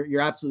 Yeah,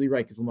 you're absolutely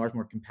right, because Lamar's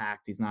more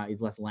compact. He's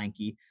less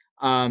lanky.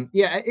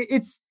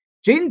 It's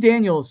Jaden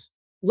Daniels.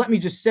 Let me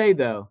just say,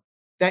 though,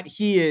 that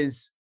he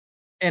is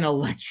an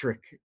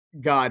electric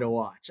guy to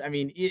watch. I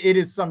mean, it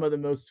is some of the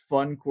most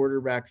fun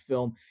quarterback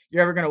film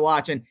you're ever going to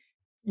watch. And,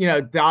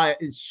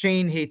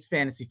 Shane hates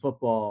fantasy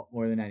football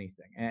more than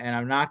anything. And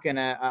I'm not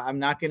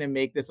gonna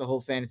make this a whole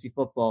fantasy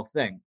football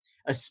thing,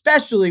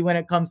 especially when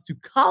it comes to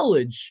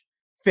college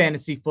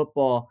fantasy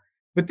football.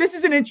 But this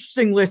is an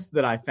interesting list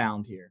that I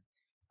found here.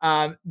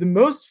 The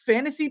most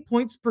fantasy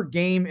points per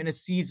game in a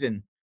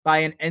season by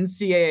an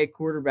NCAA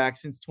quarterback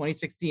since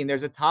 2016.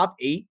 There's a top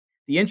 8.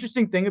 The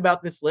interesting thing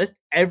about this list,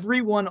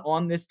 everyone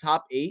on this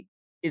top 8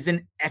 is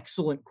an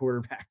excellent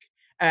quarterback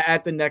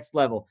at the next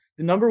level.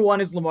 The number 1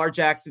 is Lamar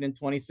Jackson in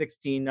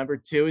 2016. Number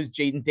 2 is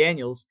Jaden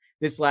Daniels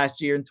this last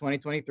year in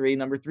 2023.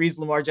 Number 3 is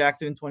Lamar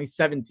Jackson in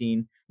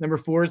 2017. Number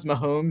 4 is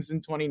Mahomes in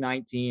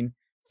 2019.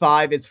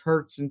 5 is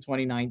Hurts in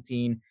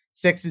 2019.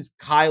 6 is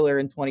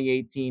Kyler in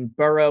 2018.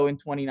 Burrow in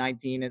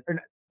 2019.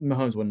 Or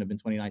Mahomes wouldn't have been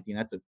 2019.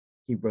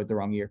 He wrote the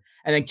wrong year.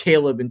 And then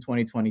Caleb in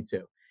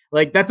 2022.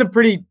 Like, that's a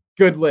pretty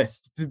good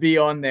list to be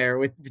on there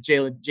with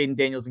Jaden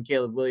Daniels and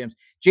Caleb Williams.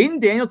 Jaden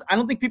Daniels, I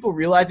don't think people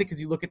realize it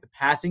because you look at the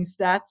passing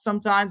stats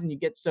sometimes and you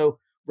get so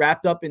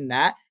wrapped up in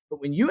that.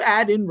 But when you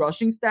add in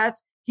rushing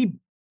stats, he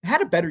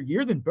had a better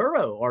year than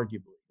Burrow,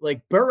 arguably.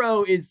 Like,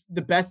 Burrow is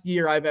the best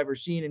year I've ever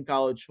seen in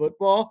college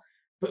football.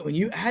 But when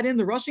you add in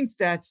the rushing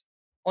stats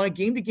on a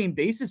game-to-game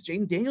basis,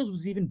 Jaden Daniels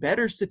was even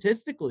better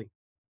statistically.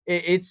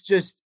 It's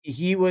just,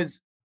 he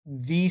was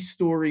the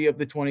story of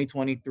the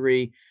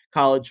 2023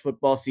 college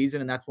football season,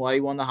 and that's why he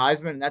won the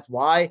Heisman, and that's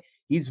why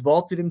he's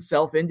vaulted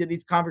himself into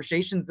these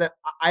conversations that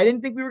I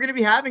didn't think we were going to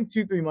be having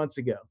 2-3 months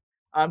ago.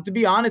 To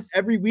be honest,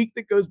 every week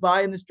that goes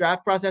by in this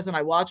draft process, and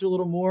I watch a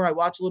little more, I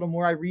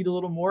read a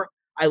little more,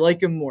 I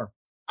like him more.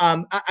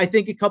 I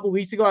think a couple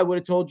weeks ago, I would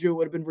have told you it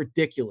would have been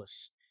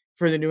ridiculous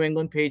for the New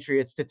England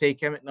Patriots to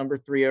take him at number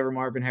 3 over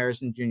Marvin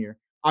Harrison Jr.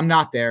 I'm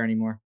not there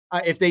anymore.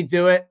 If they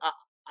do it,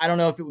 I don't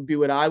know if it would be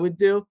what I would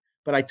do,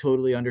 but I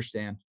totally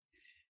understand.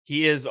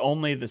 He is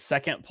only the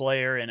second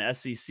player in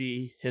SEC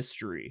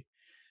history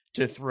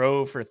to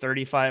throw for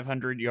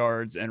 3,500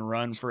 yards and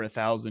run for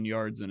 1,000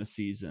 yards in a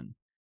season.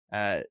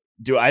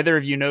 Do either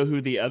of you know who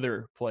the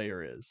other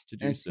player is to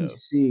do so?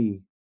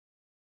 SEC.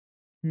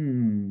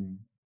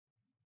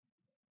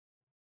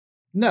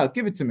 No,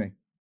 give it to me.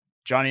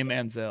 Johnny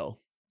Manziel.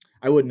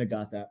 I wouldn't have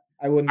got that.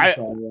 I wouldn't have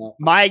thought of that.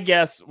 My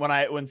guess when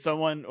I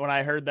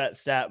heard that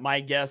stat,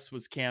 my guess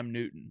was Cam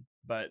Newton,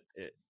 but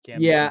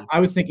Newton. I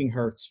was thinking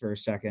Hurts for a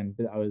second,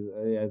 but I was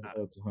as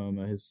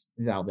Oklahoma. His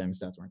Alabama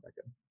stats weren't that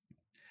good.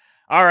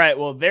 All right,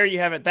 well, there you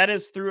have it. That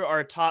is through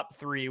our top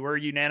 3. We're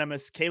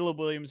unanimous. Caleb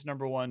Williams,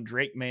 number 1,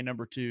 Drake May,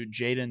 number 2,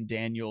 Jaden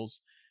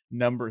Daniels,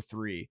 number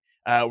 3.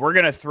 We're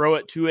going to throw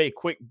it to a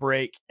quick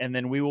break, and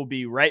then we will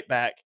be right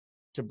back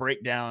to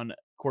break down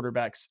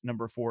quarterbacks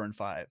number 4 and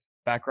 5.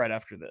 Back right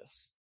after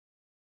this.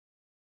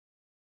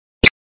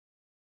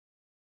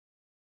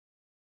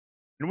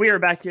 And we are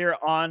back here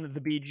on the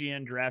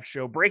BGN Draft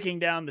Show, breaking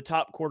down the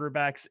top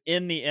quarterbacks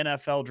in the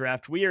NFL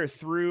draft. We are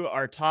through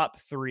our top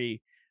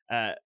 3.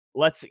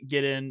 Let's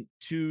get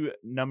into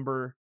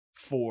number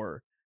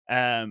 4.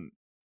 And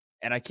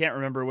I can't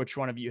remember which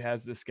one of you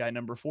has this guy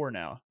number 4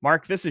 now.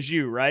 Mark, this is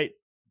you, right?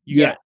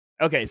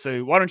 Okay,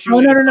 so why don't you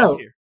lead us off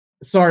here?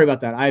 Sorry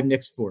about that. I have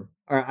Nick's 4.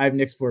 Or I have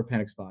Nick's 4,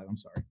 Penix 5. I'm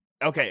sorry.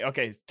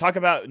 Okay. Talk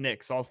about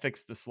Nick's. I'll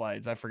fix the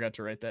slides. I forgot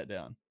to write that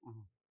down.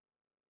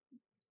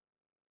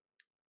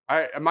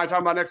 Am I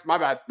talking about next? My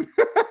bad.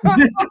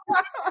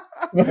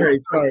 Sorry.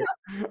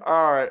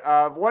 All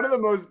right. One of the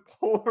most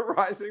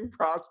polarizing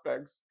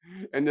prospects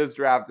in this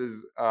draft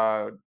is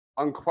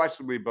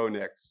unquestionably Bo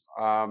Nix.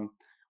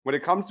 When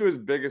it comes to his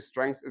biggest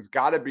strengths, it's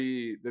got to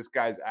be this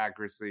guy's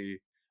accuracy.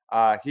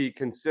 He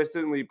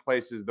consistently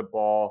places the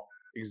ball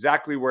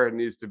exactly where it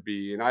needs to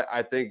be. And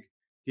I think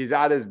he's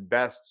at his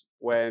best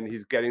when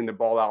he's getting the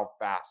ball out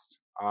fast.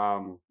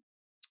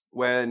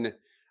 When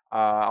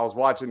I was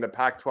watching the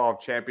Pac-12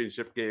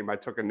 championship game, I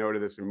took a note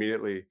of this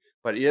immediately.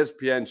 But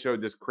ESPN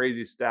showed this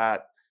crazy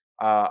stat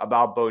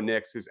about Bo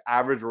Nix. His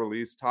average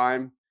release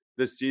time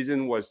this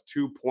season was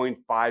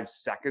 2.5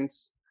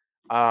 seconds.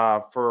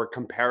 For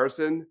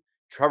comparison,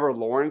 Trevor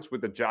Lawrence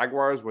with the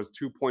Jaguars was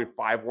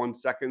 2.51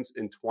 seconds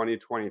in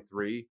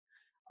 2023.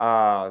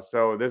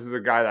 So this is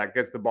a guy that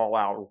gets the ball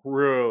out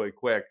really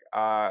quick.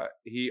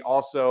 He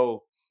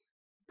also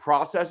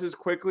processes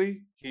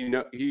quickly.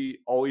 He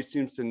always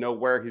seems to know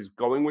where he's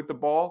going with the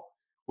ball,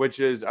 which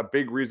is a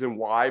big reason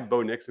why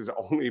Bo Nix has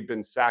only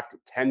been sacked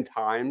 10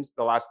 times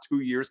the last 2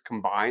 years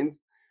combined.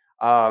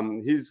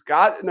 He's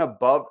got an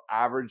above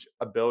average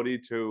ability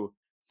to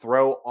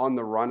throw on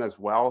the run as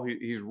well.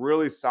 He's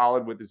really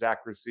solid with his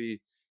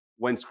accuracy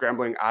when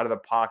scrambling out of the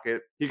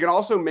pocket. He can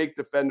also make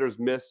defenders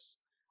miss,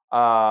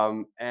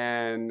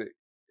 and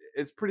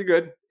it's pretty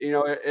good.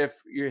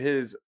 If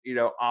his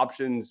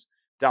options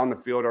down the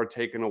field are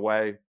taken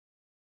away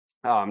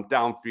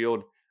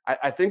downfield.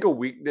 I think a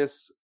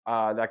weakness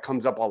that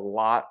comes up a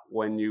lot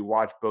when you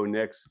watch Bo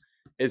Nix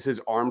is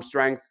his arm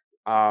strength.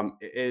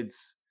 It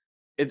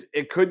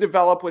could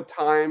develop with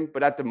time,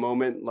 but at the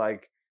moment,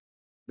 like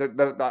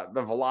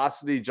the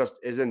velocity just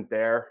isn't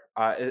there.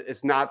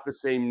 It's not the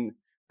same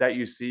that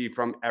you see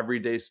from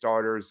everyday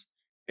starters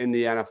in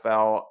the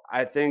NFL.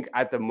 I think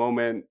at the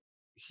moment,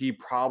 he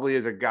probably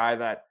is a guy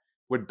that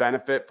would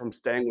benefit from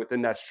staying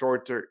within that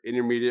short to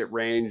intermediate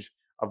range,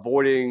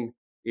 avoiding,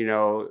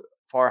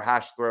 far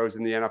hash throws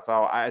in the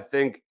NFL. I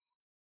think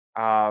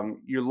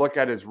you look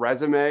at his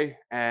resume,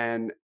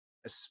 and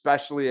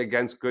especially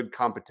against good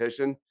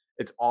competition,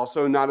 it's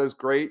also not as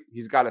great.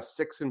 He's got a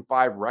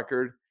 6-5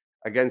 record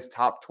against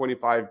top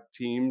 25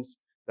 teams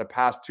the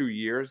past 2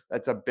 years.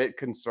 That's a bit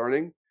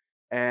concerning.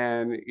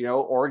 And,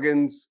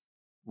 Oregon's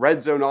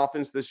red zone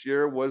offense this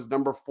year was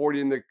number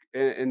 40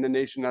 in the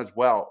nation as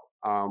well.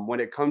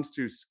 When it comes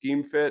to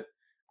scheme fit,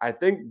 I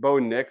think Bo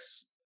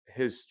Nix,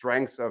 his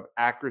strengths of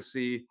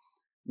accuracy,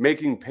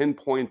 making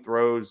pinpoint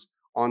throws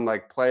on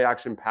like play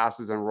action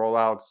passes and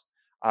rollouts,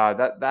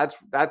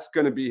 that's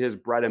going to be his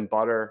bread and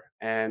butter.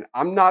 And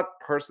I'm not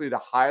personally the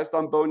highest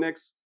on Bo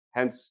Nix,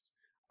 hence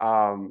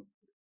I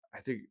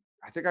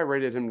think I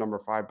rated him number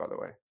 5, by the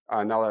way.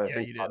 Now that I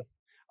think about it.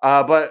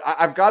 But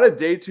I've got a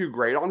day 2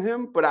 grade on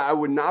him, but I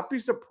would not be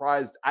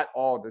surprised at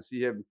all to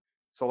see him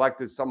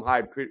selected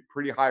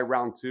pretty high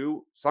round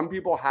 2. Some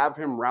people have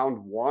him round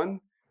 1.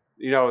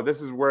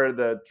 This is where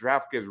the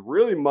draft gets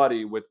really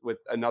muddy with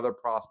another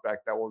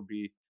prospect that will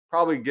be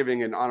probably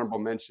giving an honorable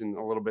mention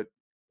a little bit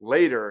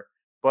later.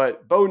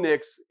 But Bo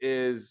Nix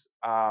is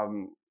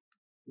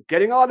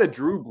getting a lot of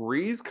Drew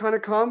Brees kind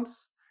of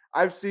comes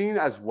I've seen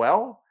as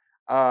well,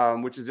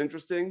 which is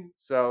interesting.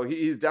 So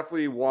he's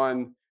definitely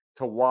one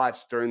to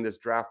watch during this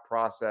draft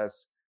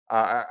process.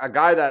 A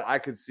guy that I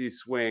could see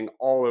swing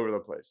all over the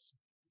place.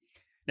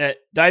 Now,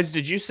 Dives,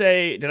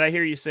 did I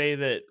hear you say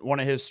that one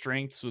of his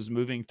strengths was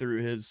moving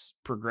through his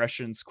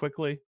progressions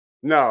quickly?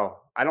 No,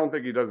 I don't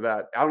think he does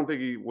that. I don't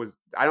think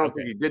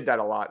he did that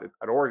a lot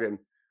at Oregon.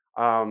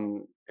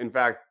 In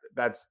fact,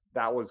 that's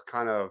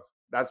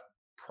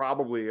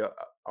probably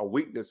a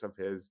weakness of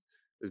his,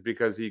 is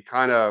because he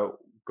kind of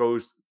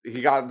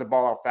he got the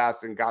ball out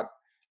fast and got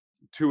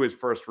to his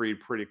first read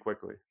pretty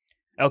quickly.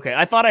 Okay.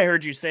 I thought I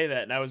heard you say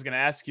that, and I was going to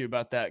ask you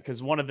about that,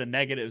 because one of the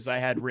negatives I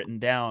had written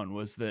down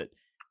was that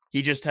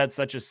he just had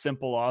such a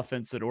simple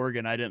offense at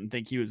Oregon. I didn't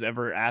think he was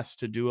ever asked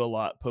to do a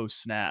lot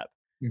post snap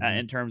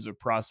in terms of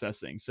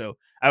processing. So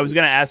I was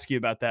going to ask you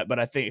about that, but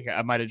I think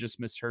I might have just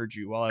misheard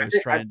you while I was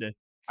trying to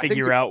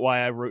figure out why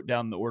I wrote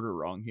down the order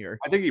wrong here.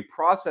 I think he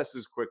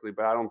processes quickly,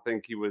 but I don't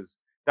think he was.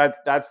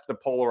 That's the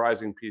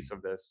polarizing piece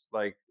of this.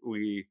 Like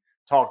we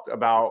talked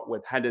about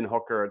with Hendon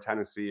Hooker at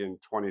Tennessee in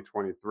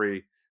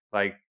 2023.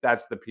 Like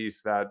that's the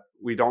piece that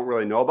we don't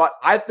really know about.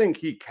 I think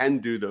he can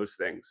do those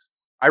things.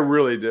 I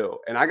really do.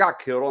 And I got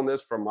killed on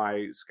this from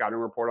my scouting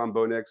report on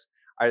Bo Nix.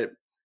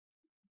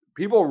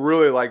 people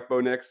really like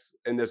Bo Nix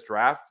in this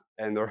draft,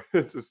 and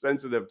it's a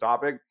sensitive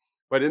topic.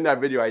 But in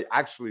that video, I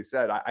actually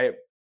said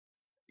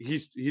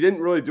he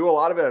didn't really do a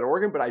lot of it at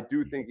Oregon, but I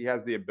do think he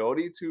has the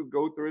ability to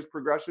go through his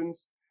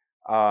progressions.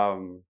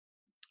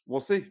 We'll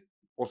see.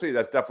 We'll see.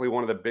 That's definitely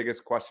one of the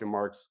biggest question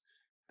marks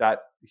that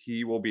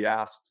he will be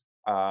asked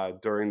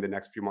during the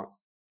next few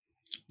months.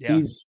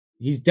 Yeah.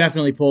 He's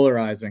definitely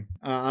polarizing.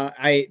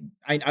 I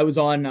was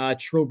on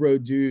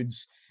Trillbro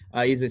Dudes.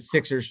 He's a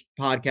Sixers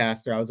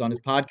podcaster. I was on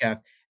his podcast,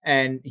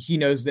 and he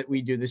knows that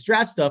we do this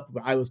draft stuff.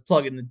 But I was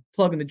plugging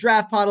the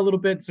draft pod a little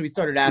bit, so he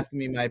started asking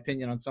me my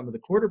opinion on some of the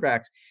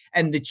quarterbacks,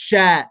 and the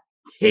chat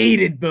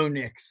hated Bo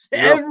Nix.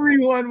 Yep.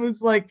 Everyone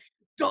was like,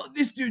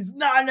 this dude's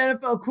not an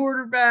NFL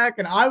quarterback.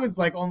 And I was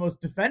like almost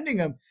defending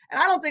him.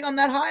 And I don't think I'm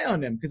that high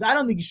on him because I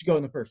don't think he should go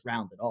in the first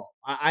round at all.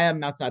 I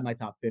am outside my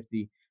top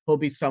 50. He'll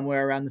be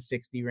somewhere around the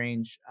 60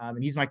 range.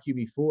 And he's my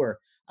QB4.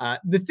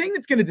 The thing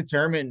that's going to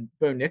determine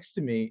Bo Nix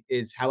to me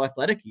is how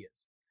athletic he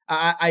is.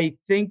 I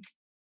think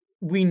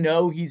we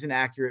know he's an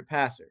accurate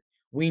passer.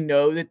 We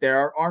know that there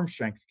are arm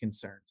strength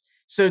concerns.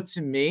 So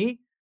to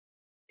me,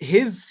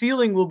 his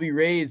ceiling will be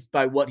raised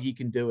by what he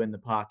can do in the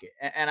pocket.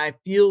 And I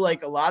feel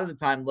like a lot of the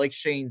time, like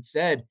Shane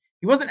said,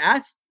 he wasn't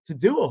asked to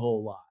do a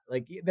whole lot.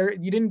 Like you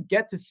didn't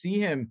get to see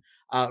him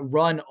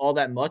run all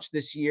that much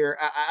this year.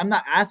 I'm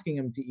not asking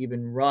him to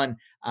even run,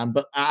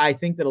 but I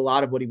think that a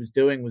lot of what he was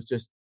doing was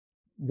just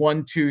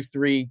 1, 2,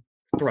 3,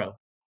 throw.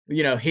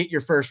 Hit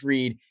your first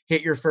read,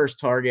 hit your first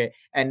target,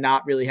 and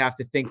not really have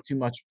to think too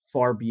much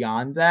far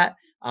beyond that,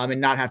 and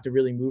not have to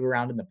really move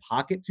around in the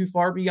pocket too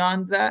far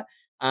beyond that.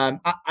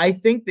 I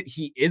think that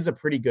he is a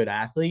pretty good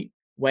athlete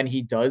when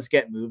he does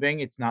get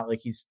moving. It's not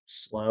like he's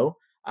slow.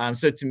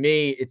 So to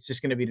me, it's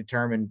just going to be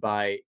determined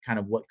by kind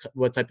of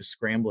what type of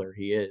scrambler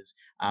he is.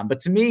 But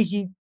to me,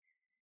 he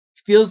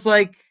feels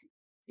like,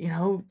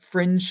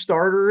 fringe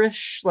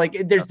starter-ish. Like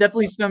there's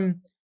definitely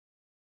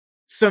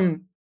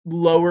some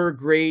lower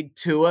grade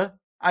Tua,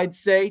 I'd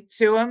say,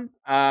 to him.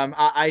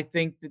 I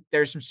think that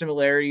there's some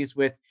similarities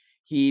with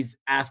he's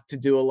asked to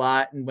do a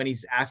lot. And when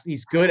he's asked,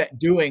 he's good at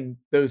doing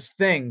those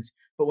things.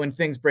 But when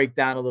things break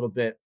down a little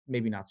bit,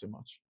 maybe not so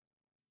much.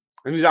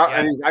 And he's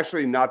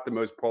actually not the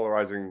most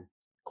polarizing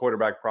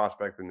quarterback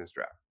prospect in this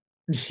draft.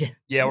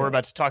 Yeah, we're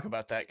about to talk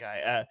about that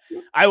guy.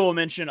 I will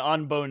mention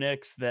on Bo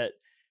Nix that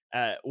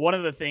one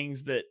of the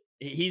things that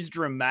he's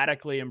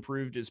dramatically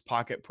improved his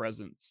pocket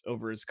presence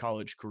over his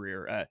college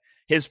career.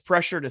 His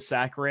pressure to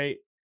sack rate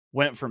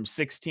went from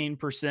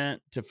 16%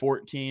 to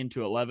 14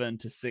 to 11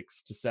 to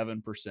 6 to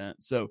 7%.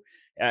 So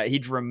he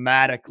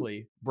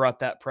dramatically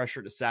brought that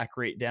pressure to sack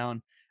rate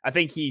down. I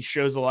think he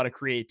shows a lot of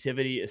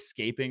creativity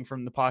escaping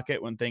from the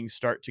pocket when things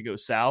start to go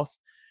south.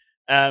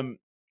 And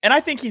I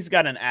think he's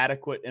got an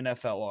adequate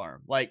NFL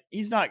arm. Like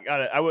he's not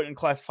got I wouldn't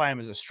classify him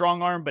as a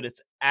strong arm, but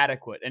it's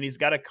adequate. And he's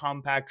got a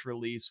compact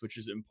release, which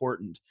is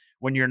important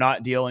when you're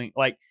not dealing.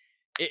 Like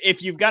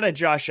if you've got a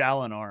Josh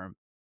Allen arm,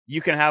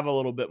 you can have a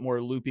little bit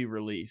more loopy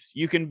release.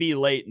 You can be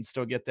late and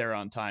still get there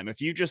on time.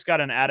 If you just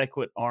got an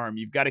adequate arm,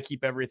 you've got to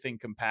keep everything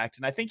compact.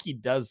 And I think he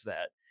does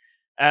that.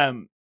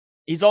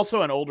 He's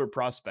also an older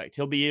prospect.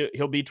 He'll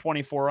be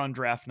 24 on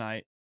draft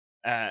night.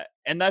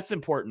 And that's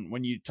important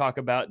when you talk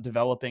about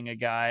developing a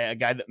guy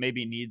that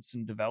maybe needs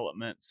some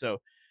development.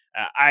 So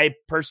I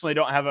personally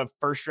don't have a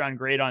first round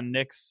grade on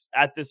Nix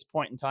at this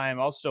point in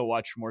time. I'll still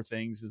watch more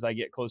things as I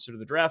get closer to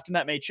the draft, and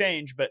that may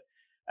change. But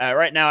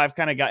right now I've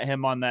kind of got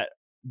him on that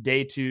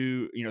day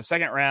 2,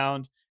 second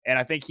round. And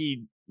I think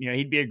he'd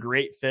be a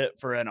great fit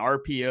for an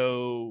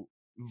RPO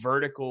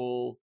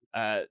vertical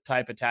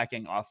type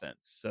attacking offense.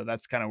 So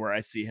that's kind of where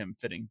I see him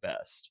fitting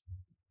best.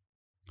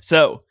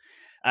 So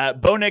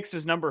Bo Nix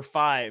is number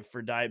 5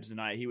 for Dibes and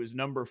I. He was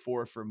number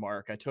 4 for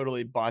Mark. I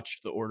totally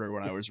botched the order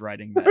when I was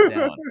writing that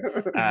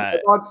down. I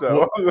thought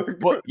so.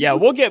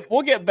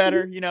 We'll get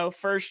better.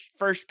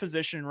 First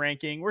position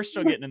ranking. We're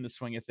still getting in the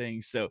swing of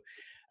things. So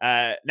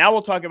now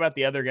we'll talk about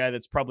the other guy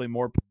that's probably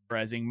more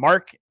polarizing.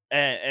 Mark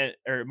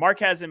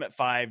has him at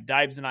 5.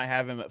 Dibes and I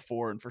have him at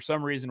 4. And for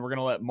some reason, we're going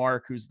to let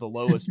Mark, who's the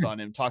lowest on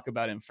him, talk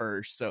about him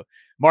first. So,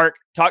 Mark,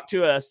 talk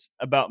to us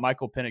about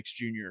Michael Penix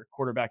Jr.,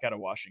 quarterback out of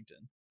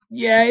Washington.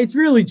 Yeah, it's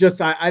really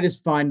just I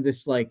just find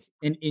this like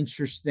an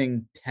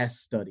interesting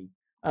test study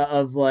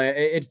of like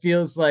it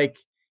feels like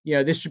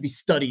this should be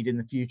studied in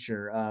the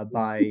future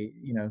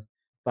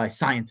by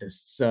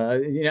scientists.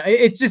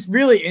 It's just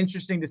really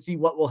interesting to see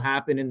what will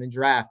happen in the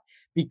draft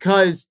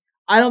because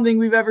I don't think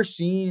we've ever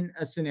seen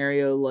a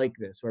scenario like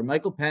this where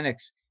Michael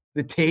Penix,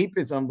 the tape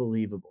is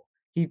unbelievable.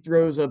 He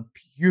throws a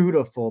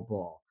beautiful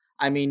ball.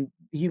 I mean,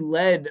 he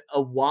led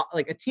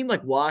a team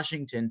like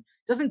Washington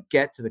doesn't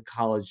get to the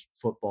college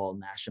football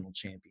national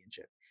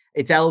championship.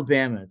 It's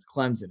Alabama, it's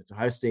Clemson, it's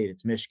Ohio State,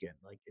 it's Michigan,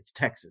 it's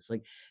Texas.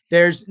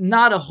 There's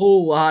not a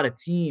whole lot of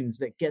teams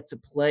that get to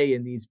play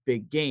in these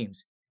big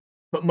games.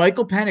 But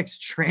Michael Penix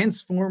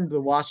transformed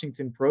the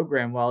Washington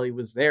program while he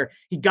was there.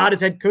 He got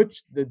his head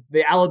coach,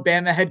 the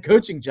Alabama head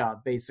coaching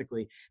job,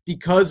 basically,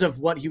 because of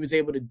what he was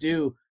able to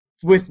do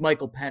with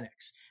Michael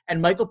Penix. And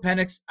Michael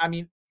Penix, I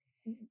mean,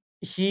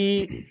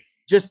 he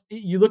just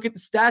you look at the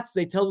stats,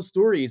 they tell the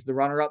story. He's the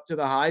runner-up to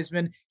the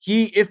Heisman.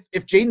 If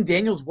Jaden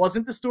Daniels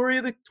wasn't the story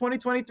of the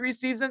 2023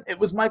 season, it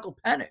was Michael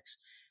Penix.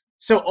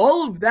 So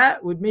all of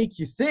that would make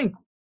you think,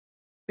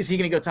 is he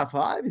going to go top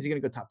 5? Is he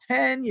going to go top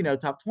 10,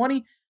 top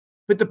 20?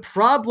 But the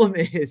problem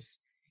is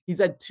he's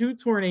had 2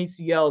 torn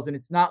ACLs, and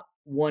it's not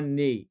one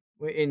knee.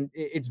 And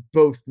it's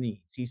both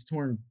knees. He's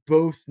torn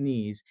both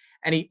knees.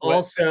 And he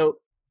also...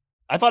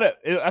 I thought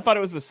it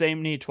was the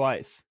same knee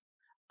twice.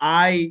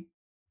 Am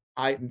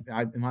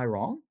I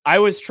wrong? I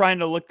was trying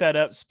to look that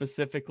up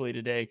specifically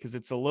today because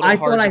it's a little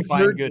hard to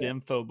find good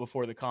info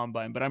before the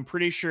combine, but I'm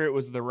pretty sure it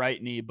was the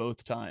right knee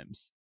both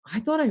times. I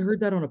thought I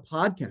heard that on a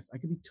podcast. I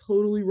could be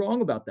totally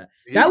wrong about that.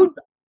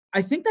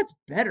 I think that's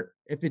better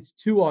if it's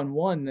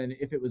 2-on-1 than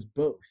if it was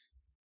both.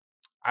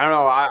 I don't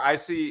know. I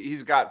see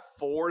he's got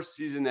 4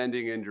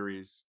 season-ending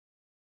injuries.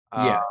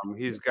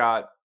 He's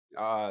got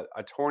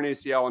a torn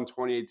ACL in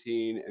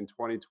 2018 and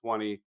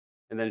 2020,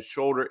 and then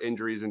shoulder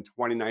injuries in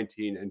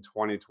 2019 and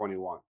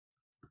 2021.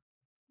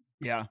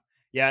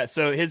 Yeah.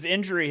 So his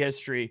injury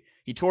history: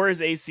 he tore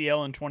his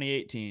ACL in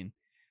 2018,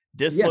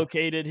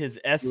 dislocated his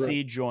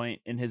SC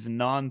joint in his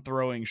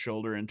non-throwing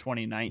shoulder in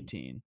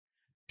 2019,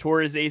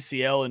 tore his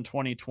ACL in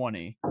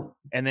 2020,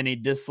 and then he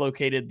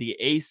dislocated the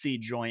AC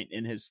joint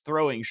in his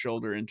throwing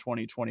shoulder in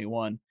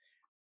 2021.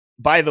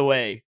 By the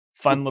way,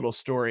 fun little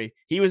story.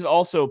 He was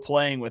also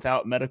playing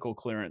without medical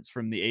clearance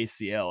from the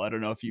ACL. I don't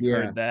know if you've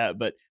heard that,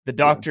 but the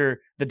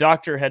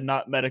doctor had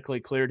not medically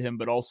cleared him,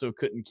 but also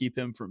couldn't keep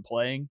him from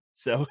playing.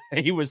 So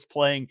he was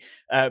playing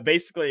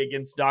basically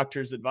against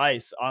doctor's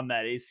advice on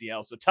that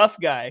ACL. So tough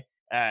guy.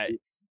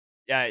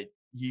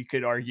 You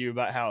could argue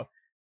about how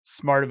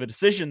smart of a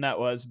decision that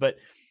was, but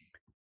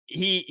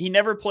he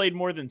never played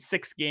more than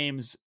 6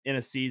 games in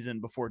a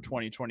season before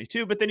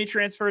 2022, but then he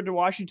transferred to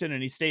Washington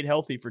and he stayed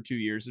healthy for 2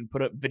 years and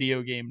put up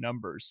video game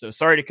numbers. So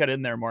sorry to cut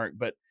in there, Mark,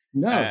 but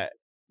no,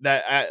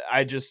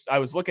 I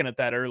was looking at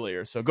that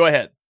earlier. So go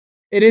ahead.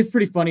 It is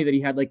pretty funny that he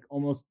had like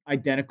almost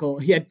identical.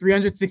 He had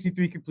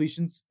 363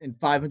 completions and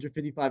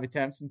 555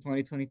 attempts in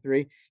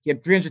 2023. He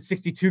had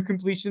 362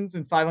 completions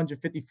and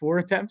 554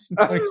 attempts in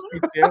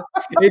 2022.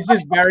 It's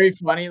just very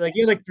funny. Like he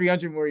had like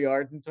 300 more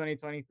yards in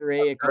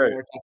 2023, a couple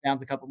more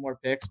touchdowns, a couple more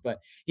picks, but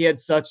he had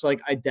such like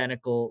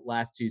identical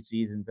last 2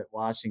 seasons at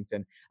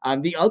Washington.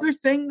 The other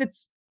thing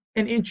that's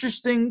an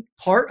interesting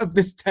part of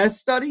this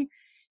test study,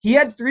 he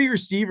had 3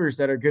 receivers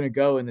that are going to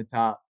go in the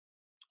top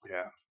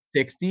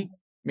 60.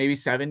 Maybe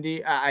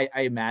 70. I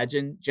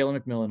imagine Jalen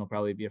McMillan will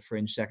probably be a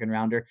fringe second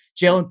rounder.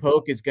 Jalen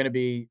Polk is going to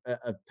be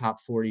a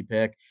top 40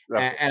 pick.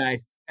 And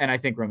I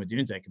think Rome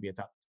Odunze could be a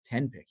top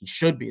 10 pick. He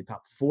should be a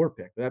top 4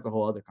 pick, but that's a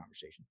whole other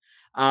conversation.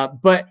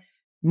 But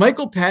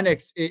Michael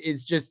Penix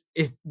is just,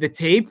 if the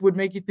tape would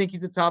make you think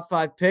he's a top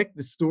 5 pick,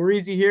 the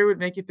stories you hear would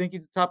make you think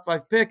he's a top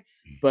 5 pick,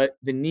 but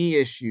the knee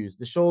issues,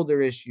 the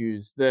shoulder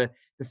issues, the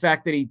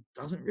fact that he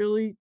doesn't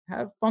really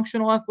have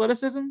functional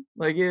athleticism.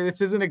 Like this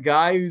isn't a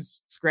guy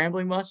who's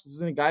scrambling much. This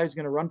isn't a guy who's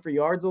going to run for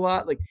yards a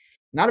lot. Like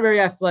not a very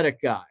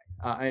athletic guy.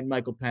 And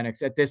Michael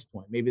Penix at this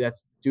point, maybe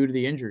that's due to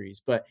the injuries,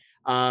 but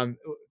a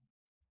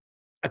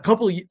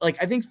couple,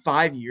 like I think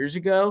 5 years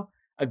ago,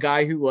 a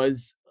guy who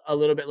was a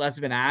little bit less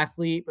of an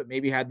athlete, but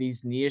maybe had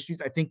these knee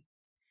issues, I think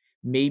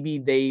maybe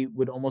they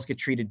would almost get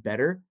treated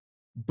better.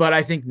 But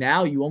I think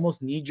now you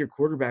almost need your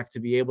quarterback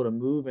to be able to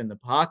move in the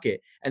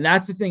pocket. And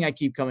that's the thing I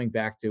keep coming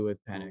back to with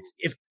Penix.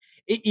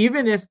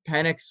 Even if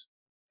Penix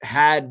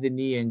had the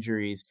knee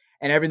injuries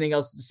and everything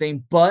else is the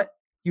same, but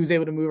he was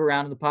able to move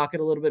around in the pocket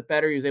a little bit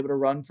better. He was able to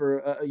run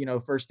for,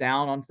 first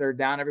down on third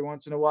down every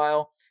once in a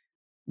while.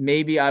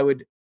 Maybe I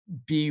would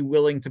be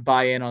willing to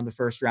buy in on the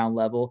first round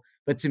level.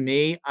 But to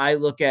me, I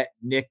look at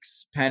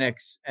Nix,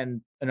 Penix,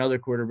 and another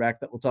quarterback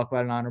that we'll talk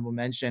about an honorable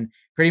mention,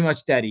 pretty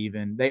much dead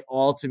even. They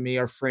all, to me,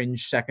 are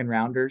fringe second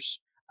rounders.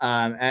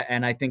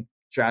 And I think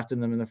drafting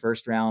them in the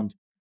first round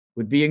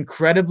would be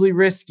incredibly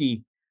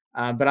risky.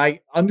 But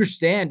I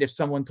understand if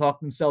someone talked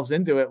themselves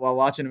into it while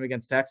watching him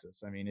against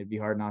Texas. I mean, it'd be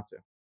hard not to.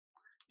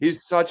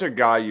 He's such a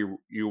guy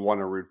you want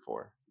to root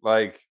for.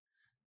 Like,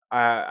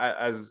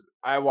 as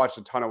I watched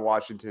a ton of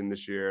Washington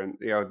this year, and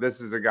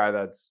this is a guy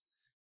that's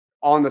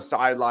on the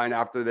sideline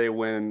after they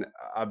win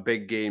a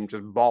big game,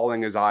 just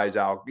bawling his eyes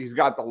out. He's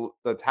got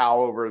the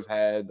towel over his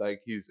head,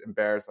 like he's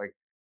embarrassed. Like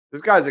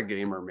this guy's a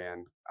gamer,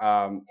 man,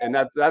 and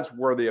that's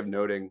worthy of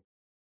noting.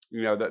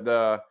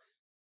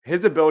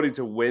 His ability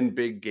to win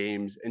big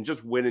games and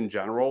just win in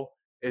general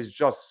is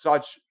just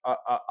such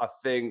a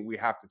thing we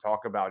have to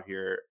talk about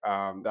here.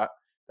 That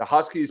the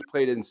Huskies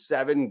played in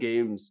 7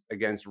 games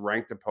against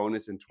ranked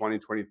opponents in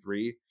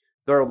 2023.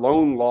 Their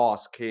lone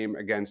loss came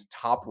against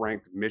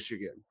top-ranked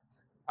Michigan.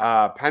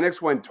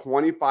 Penix went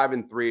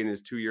 25-3 in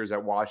his 2 years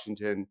at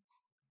Washington,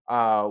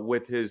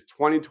 with his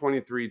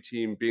 2023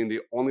 team being the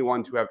only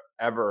one to have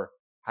ever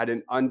had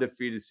an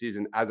undefeated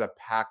season as a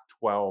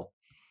Pac-12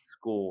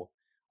 school.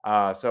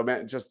 So,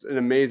 man, just an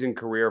amazing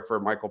career for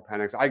Michael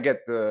Penix. I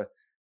get the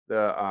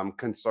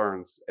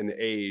concerns and the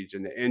age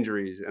and the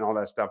injuries and all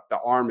that stuff. The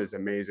arm is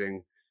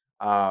amazing.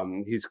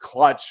 He's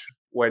clutch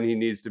when he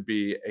needs to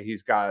be.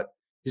 He's got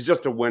he's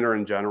just a winner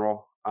in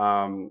general.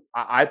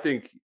 I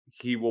think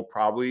he will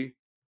probably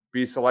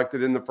be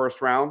selected in the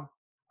first round.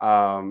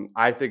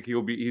 I think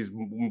he's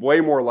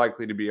way more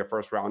likely to be a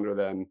first rounder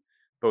than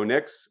Bo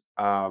Nix.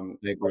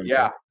 But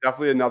yeah,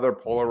 definitely another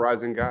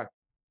polarizing guy.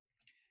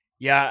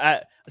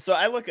 Yeah. So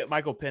I look at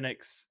Michael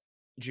Penix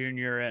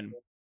Jr. and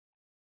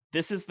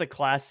this is the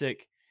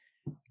classic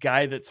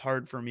guy that's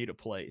hard for me to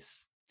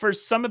place for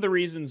some of the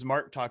reasons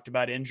Mark talked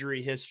about: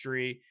 injury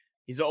history.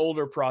 He's an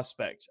older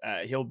prospect.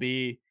 He'll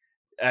be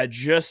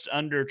just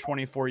under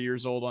 24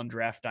 years old on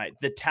draft night.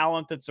 The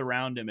talent that's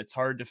around him, it's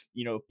hard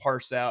to,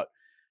 parse out.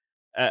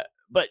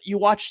 But you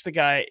watch the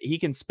guy, he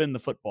can spin the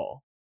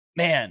football.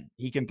 Man,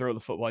 he can throw the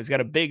football. He's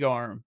got a big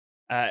arm,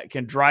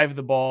 can drive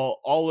the ball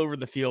all over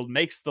the field,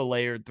 makes the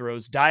layered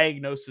throws,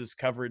 diagnoses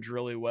coverage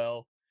really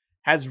well,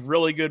 has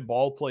really good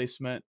ball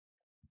placement.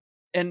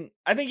 And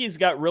I think he's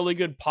got really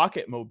good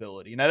pocket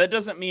mobility. Now, that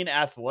doesn't mean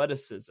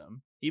athleticism.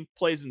 He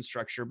plays in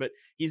structure, but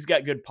he's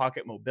got good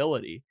pocket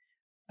mobility.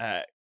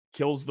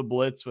 Kills the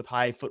blitz with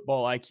high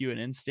football IQ and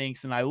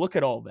instincts. And I look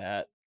at all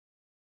that,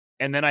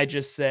 and then I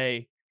just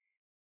say,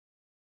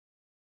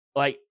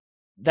 like,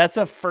 that's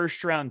a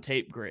first round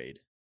tape grade.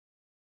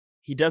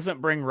 He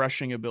doesn't bring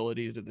rushing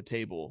ability to the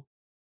table.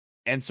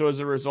 And so as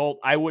a result,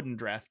 I wouldn't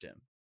draft him.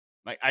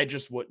 Like, I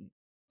just wouldn't,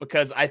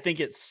 because I think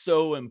it's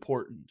so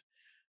important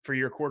for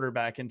your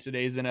quarterback in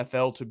today's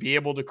NFL to be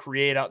able to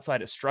create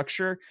outside of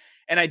structure.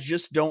 And I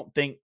just don't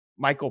think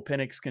Michael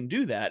Penix can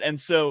do that.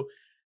 And so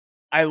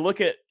I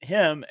look at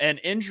him, and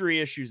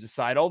injury issues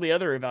aside, all the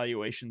other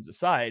evaluations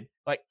aside,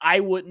 like, I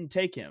wouldn't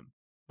take him.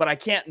 But I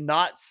can't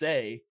not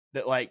say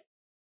that, like,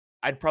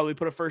 I'd probably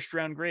put a first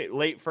round grade,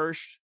 late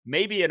first,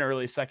 maybe an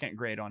early second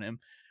grade on him.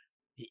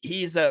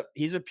 He's a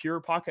pure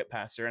pocket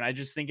passer, and I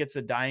just think it's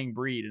a dying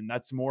breed, and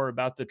that's more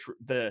about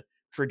the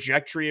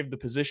trajectory of the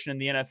position in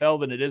the NFL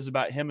than it is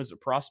about him as a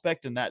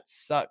prospect, and that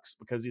sucks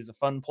because he's a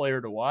fun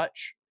player to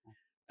watch.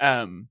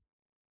 I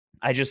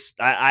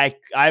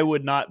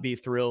would not be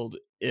thrilled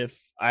if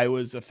I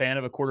was a fan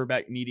of a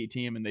quarterback needy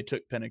team and they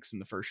took Penix in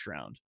the first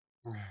round.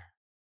 Fair.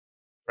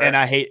 And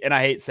I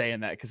hate saying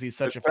that because he's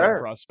such a fun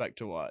prospect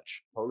to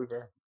watch. Totally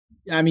fair.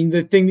 I mean,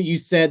 the thing that you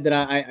said that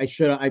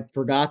I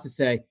forgot to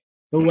say,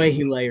 the way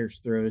he layers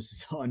throws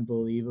is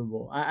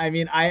unbelievable. I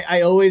mean,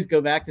 I always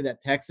go back to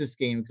that Texas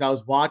game because I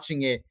was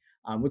watching it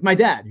with my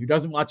dad, who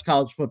doesn't watch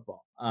college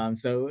football.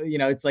 So,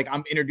 it's like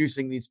I'm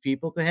introducing these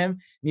people to him, and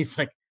he's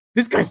like,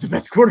 this guy's the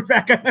best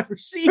quarterback I've ever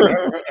seen.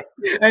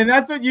 And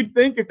that's what you'd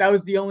think if that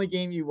was the only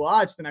game you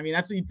watched. And I mean,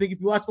 that's what you'd think if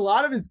you watched a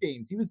lot of his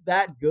games. He was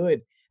that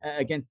good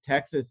against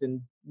Texas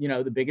and,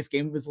 the biggest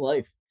game of his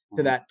life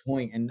to that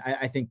point. And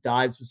I think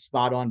Dives was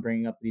spot on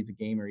bringing up that he's a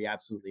gamer. He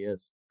absolutely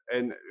is.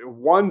 And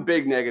one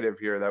big negative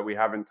here that we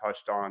haven't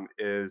touched on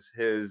is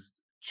his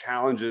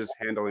challenges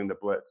handling the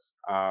blitz.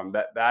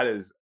 That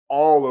is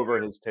all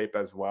over his tape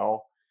as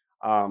well.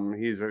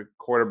 He's a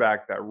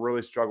quarterback that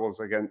really struggles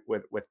again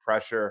with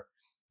pressure.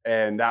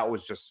 And that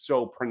was just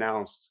so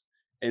pronounced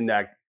in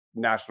that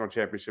national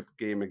championship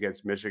game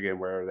against Michigan,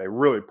 where they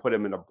really put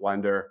him in a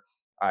blender.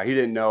 He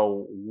didn't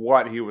know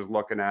what he was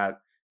looking at,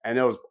 and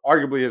it was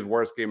arguably his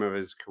worst game of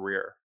his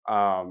career.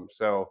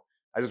 So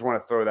I just want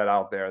to throw that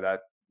out there that,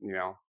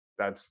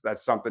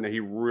 that's something that he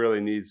really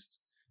needs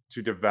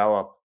to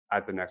develop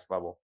at the next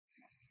level.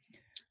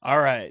 All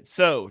right.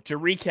 So to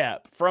recap,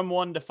 from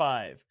 1 to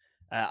 5,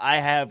 I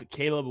have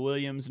Caleb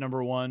Williams,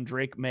 number 1,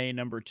 Drake May,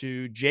 number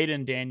 2,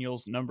 Jaden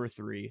Daniels, number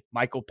 3,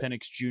 Michael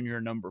Penix Jr.,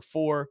 number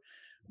 4,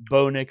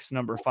 Bo Nix,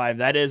 number 5.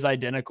 That is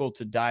identical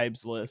to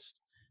Dibe's list.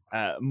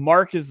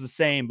 Mark is the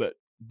same, but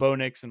Bo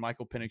Nix and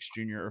Michael Penix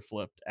Jr. are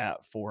flipped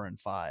at 4 and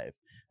 5.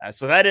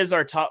 So that is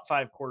our top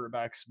 5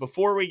 quarterbacks.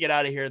 Before we get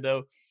out of here,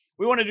 though,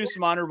 we want to do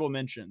some honorable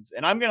mentions.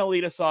 And I'm going to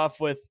lead us off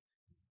with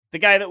the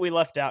guy that we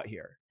left out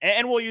here.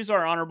 And we'll use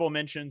our honorable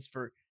mentions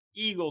for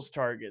Eagles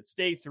targets,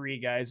 day 3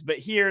 guys. But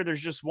here,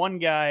 there's just one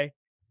guy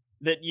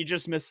that you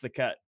just missed the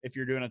cut if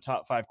you're doing a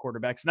top 5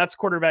 quarterbacks. And that's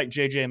quarterback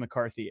J.J.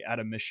 McCarthy out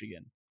of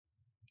Michigan.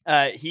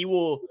 He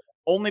will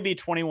only be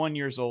 21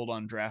 years old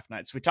on draft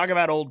night. So we talk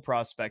about old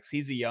prospects.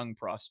 He's a young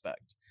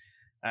prospect.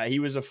 He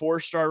was a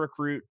 4-star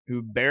recruit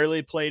who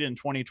barely played in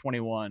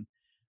 2021.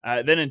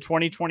 Then in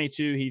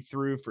 2022, he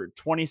threw for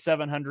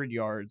 2,700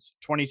 yards,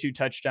 22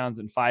 touchdowns,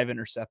 and 5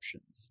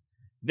 interceptions.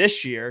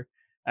 This year,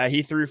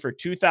 he threw for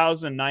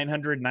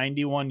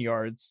 2,991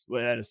 yards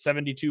at a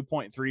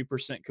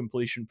 72.3%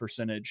 completion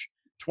percentage,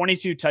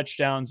 22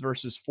 touchdowns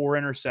versus 4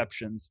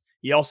 interceptions.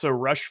 He also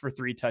rushed for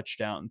 3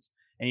 touchdowns,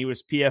 and he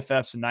was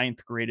PFF's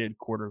 9th graded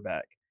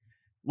quarterback.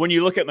 When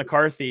you look at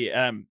McCarthy,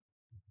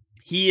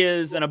 he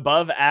is an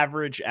above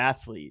average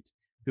athlete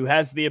who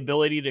has the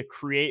ability to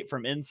create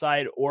from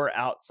inside or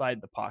outside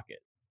the pocket.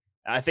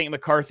 I think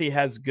McCarthy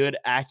has good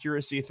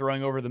accuracy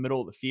throwing over the middle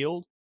of the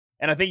field.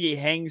 And I think he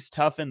hangs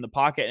tough in the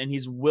pocket, and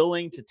he's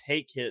willing to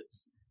take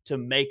hits to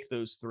make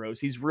those throws.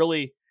 He's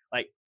really,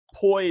 like,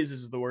 poise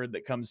is the word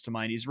that comes to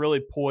mind. He's really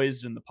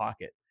poised in the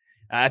pocket.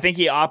 I think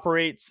he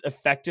operates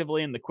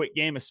effectively in the quick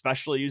game,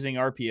 especially using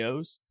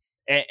RPOs.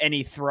 And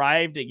he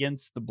thrived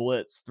against the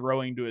blitz,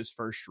 throwing to his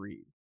first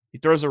read. He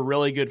throws a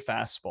really good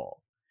fastball.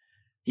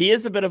 He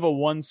is a bit of a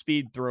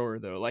one-speed thrower,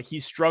 though. Like, he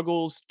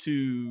struggles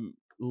to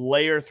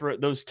layer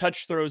those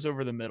touch throws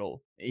over the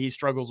middle. He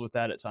struggles with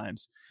that at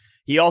times.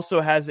 He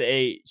also has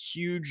a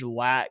huge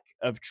lack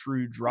of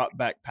true drop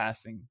back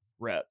passing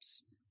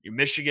reps.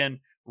 Michigan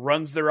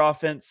runs their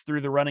offense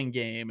through the running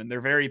game, and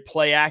they're very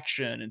play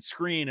action and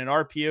screen and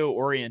RPO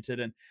oriented.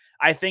 And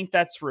I think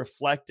that's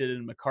reflected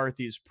in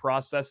McCarthy's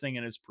processing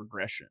and his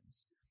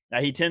progressions. Now,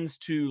 he tends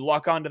to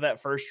lock onto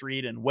that first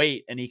read and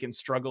wait, and he can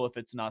struggle if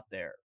it's not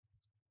there.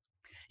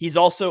 He's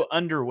also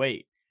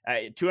underweight,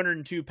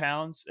 202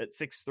 pounds at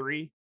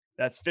 6'3".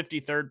 That's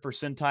 53rd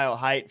percentile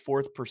height,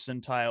 4th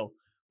percentile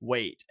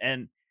weight.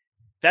 And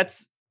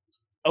that's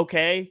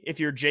okay if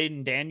you're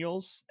Jaden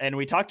Daniels. And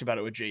we talked about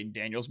it with Jaden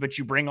Daniels, but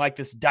you bring like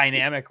this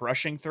dynamic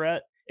rushing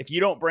threat. If you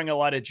don't bring a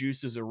lot of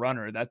juice as a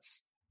runner,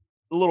 that's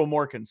a little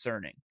more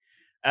concerning.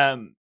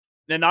 And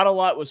not a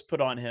lot was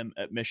put on him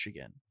at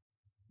Michigan.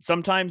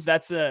 Sometimes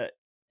that's a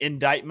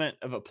indictment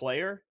of a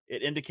player.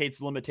 It indicates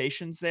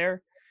limitations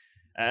there.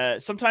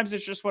 Sometimes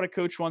it's just what a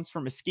coach wants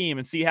from a scheme.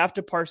 And so you have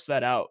to parse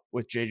that out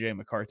with JJ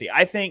McCarthy.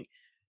 I think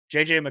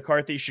JJ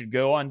McCarthy should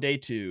go on day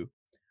 2.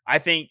 I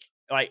think,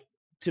 like,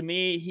 to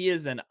me, he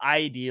is an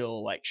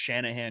ideal, like,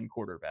 Shanahan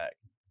quarterback.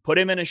 Put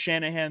him in a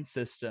Shanahan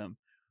system,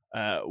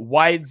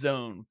 wide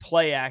zone,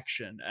 play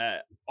action,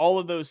 all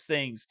of those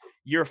things.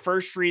 Your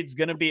first read's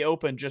going to be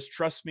open. Just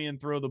trust me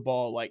and throw the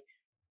ball. Like,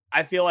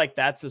 I feel like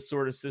that's a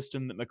sort of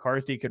system that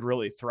McCarthy could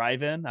really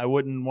thrive in. I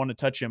wouldn't want to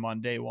touch him on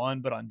day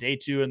 1, but on day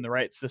 2 in the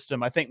right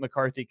system, I think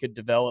McCarthy could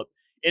develop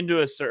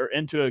into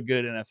a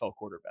good NFL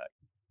quarterback.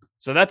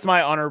 So that's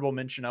my honorable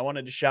mention. I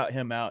wanted to shout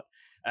him out.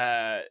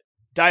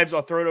 Dibes,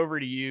 I'll throw it over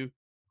to you.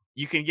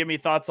 You can give me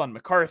thoughts on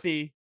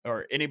McCarthy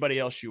or anybody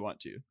else you want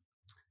to.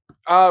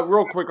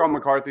 Real quick on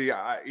McCarthy,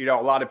 a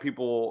lot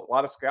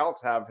of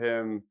scouts have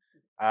him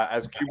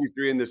as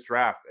QB3 in this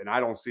draft, and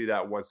I don't see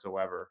that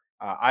whatsoever.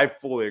 I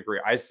fully agree.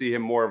 I see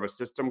him more of a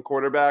system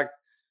quarterback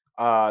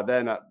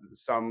than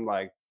some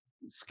like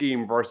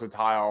scheme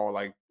versatile,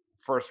 like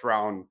first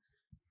round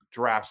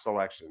draft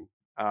selection.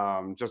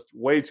 Just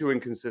way too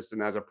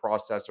inconsistent as a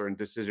processor and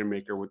decision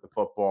maker with the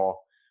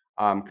football.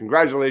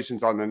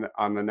 Congratulations on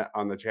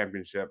the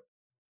championship.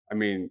 I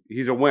mean,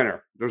 he's a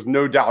winner. There's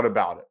no doubt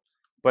about it.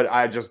 But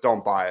I just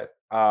don't buy it.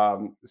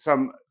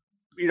 Some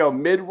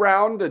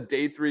mid-round, the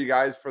day 3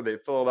 guys for the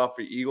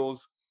Philadelphia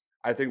Eagles,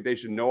 I think they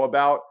should know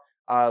about.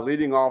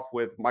 Leading off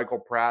with Michael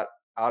Pratt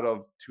out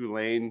of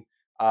Tulane.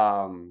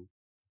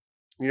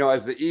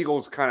 As the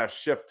Eagles kind of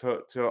shift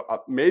to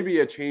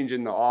maybe a change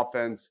in the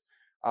offense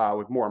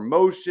with more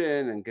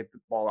motion and get the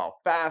ball out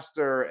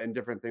faster and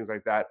different things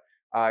like that.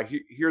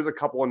 Here's a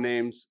couple of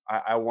names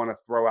I want to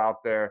throw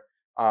out there.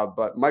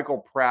 But Michael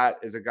Pratt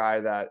is a guy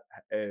that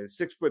is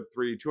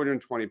 6'3",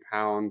 220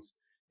 pounds.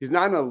 He's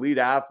not an elite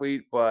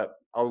athlete, but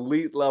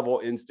elite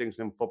level instincts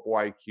and football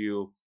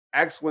IQ.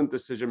 Excellent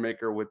decision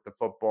maker with the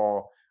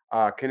football.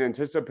 Can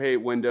anticipate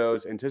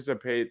windows,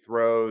 anticipate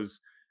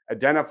throws,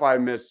 identify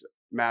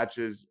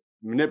mismatches,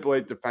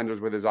 manipulate defenders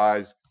with his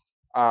eyes.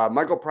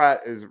 Michael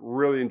Pratt is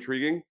really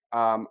intriguing.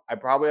 I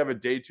probably have a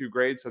day 2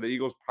 grade, so the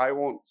Eagles probably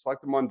won't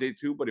select him on day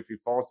 2, but if he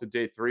falls to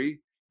day 3,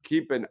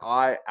 keep an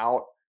eye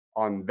out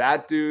on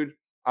that dude.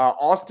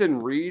 Austin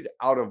Reed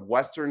out of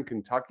Western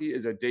Kentucky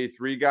is a day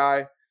 3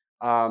 guy.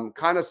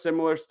 Kind of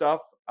similar stuff.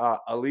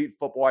 Elite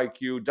football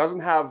IQ. Doesn't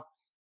have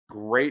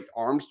great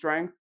arm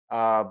strength,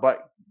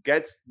 but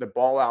gets the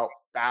ball out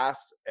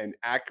fast and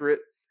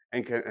accurate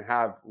and can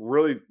have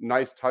really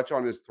nice touch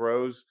on his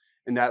throws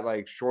in that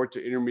like short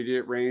to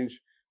intermediate range.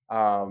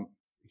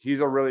 He's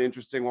a really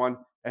interesting one.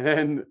 And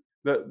then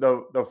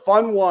the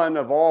fun one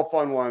of all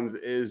fun ones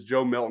is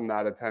Joe Milton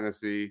out of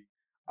Tennessee.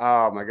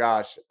 Oh my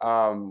gosh.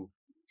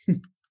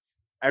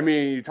 I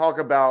mean, you talk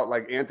about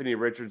like Anthony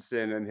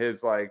Richardson and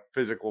his like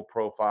physical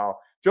profile.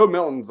 Joe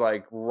Milton's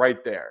like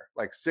right there,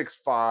 like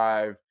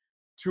 6'5",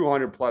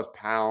 200 plus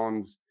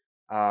pounds.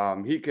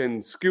 He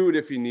can scoot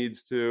if he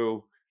needs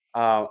to.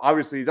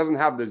 Obviously, he doesn't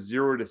have the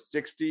 0 to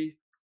 60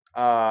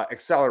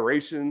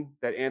 acceleration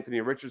that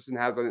Anthony Richardson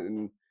has.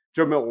 And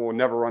Joe Milton will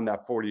never run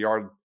that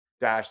 40-yard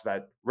dash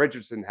that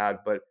Richardson had.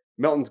 But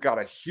Milton's got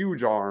a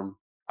huge arm,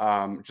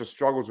 just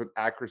struggles with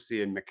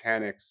accuracy and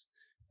mechanics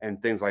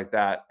and things like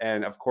that.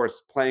 And, of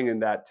course, playing in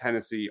that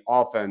Tennessee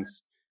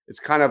offense, it's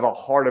kind of a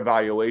hard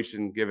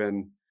evaluation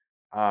given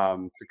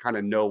to kind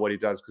of know what he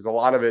does, because a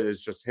lot of it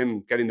is just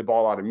him getting the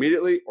ball out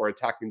immediately or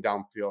attacking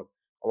downfield.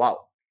 A lot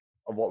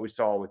of what we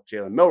saw with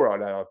Jalen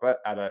Milroe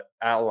at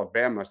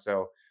Alabama.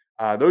 So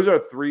those are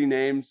 3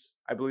 names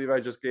I believe I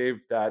just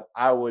gave that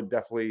I would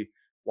definitely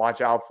watch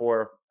out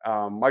for.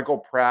 Michael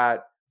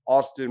Pratt,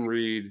 Austin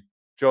Reed,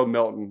 Joe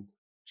Milton.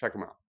 Check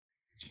them out.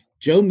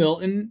 Joe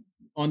Milton,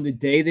 on the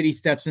day that he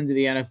steps into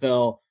the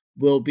NFL,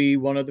 will be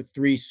one of the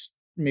 3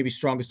 maybe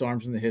strongest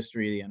arms in the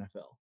history of the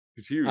NFL.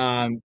 He's huge.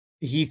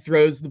 He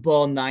throws the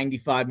ball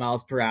 95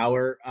 miles per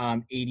hour,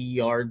 80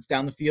 yards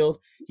down the field.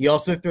 He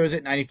also throws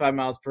it 95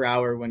 miles per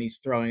hour when he's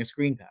throwing a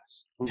screen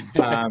pass.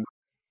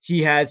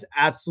 he has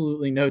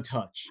absolutely no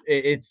touch.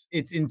 It's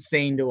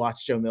insane to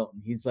watch Joe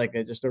Milton. He's like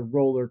just a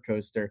roller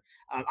coaster.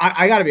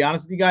 I got to be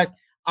honest with you guys.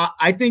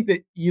 I think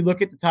that you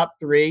look at the top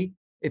three,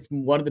 it's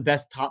one of the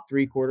best top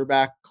three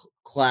quarterback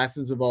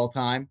classes of all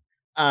time.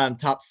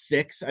 Top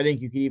six, I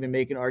think you could even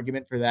make an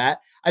argument for that.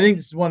 I think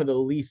this is one of the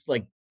least,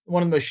 like,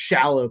 one of the most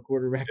shallow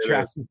quarterback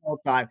drafts of all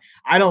time.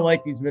 I don't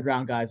like these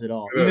mid-round guys at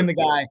all. Even the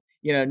guy,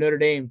 Notre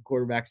Dame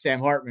quarterback Sam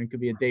Hartman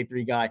could be a day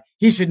 3 guy.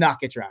 He should not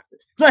get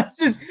drafted. Let's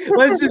just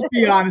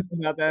be honest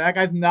about that. That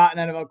guy's not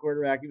an NFL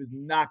quarterback. He was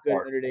not good at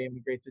Notre Dame in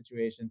a great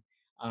situation.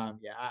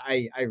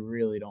 I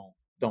really don't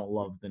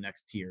love the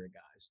next tier of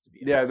guys, to be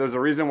honest. Yeah, there's a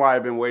reason why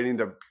I've been waiting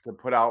to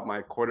put out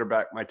my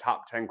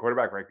top 10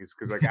 quarterback rankings,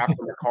 because like after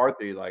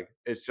McCarthy, like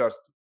it's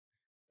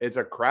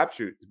a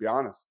crapshoot, to be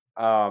honest.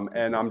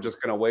 And I'm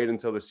just gonna wait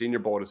until the Senior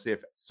Bowl to see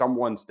if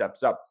someone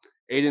steps up.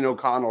 Aiden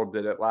O'Connell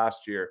did it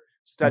last year.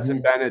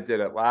 Stetson Bennett did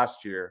it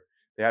last year.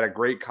 They had a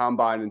great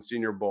combine in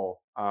Senior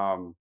Bowl.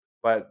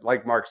 But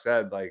like Mark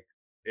said, like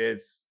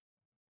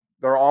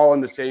they're all in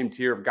the same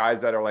tier of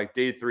guys that are like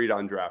day 3 to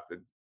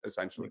undrafted,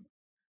 essentially.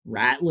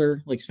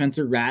 Rattler, like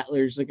Spencer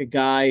Rattler's like a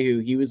guy who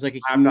he was like a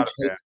huge. I'm not a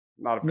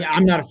fan. Yeah,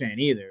 I'm not a fan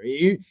either.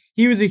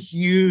 He was a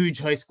huge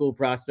high school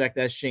prospect,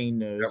 as Shane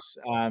knows.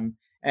 Yep.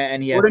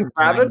 And he had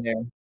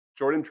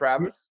Jordan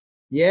Travis.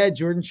 Yeah,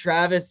 Jordan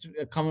Travis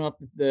coming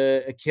up with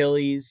the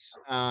Achilles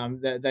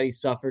that he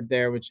suffered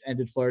there, which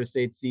ended Florida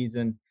State's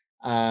season.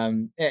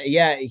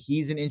 Yeah,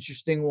 he's an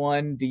interesting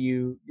one.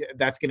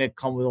 That's going to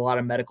come with a lot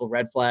of medical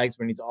red flags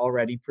when he's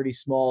already pretty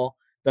small,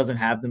 doesn't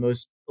have the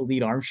most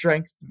elite arm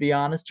strength, to be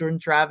honest. Jordan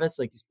Travis,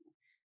 like,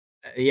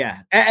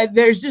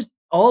 there's just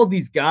all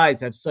these guys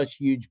have such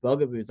huge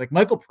bugaboos. Like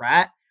Michael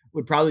Pratt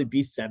would probably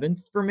be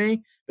 7th for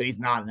me, but he's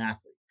not an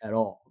athlete at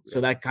all. So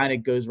that kind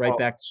of goes right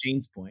back to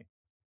Shane's point.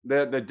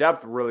 The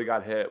depth really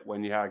got hit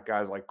when you had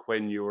guys like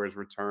Quinn Ewers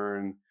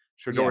return,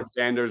 Shedeur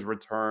Sanders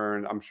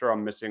return. I'm sure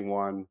I'm missing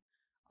one.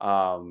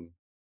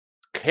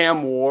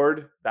 Cam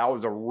Ward, that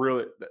was a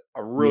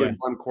really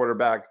fun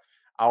quarterback.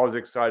 I was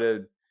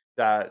excited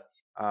that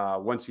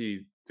once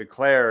he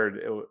declared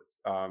it,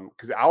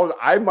 because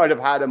I might have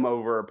had him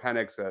over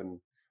Penix and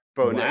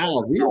Bo Nix.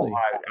 Wow, really?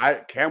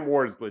 Cam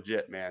Ward's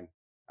legit, man.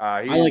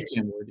 I like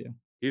Cam Ward. Yeah,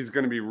 he's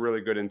going to be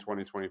really good in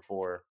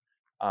 2024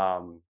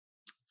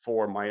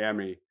 for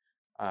Miami.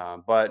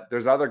 But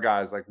there's other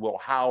guys like Will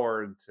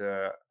Howard.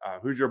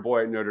 Who's your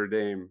boy at Notre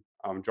Dame?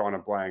 Drawing a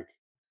blank.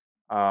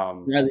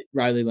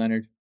 Riley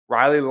Leonard.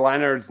 Riley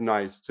Leonard's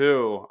nice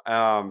too.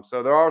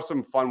 So there are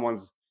some fun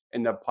ones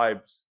in the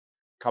pipes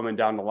coming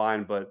down the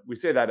line, but we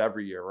say that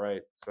every year,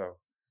 right? So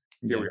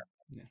here we are.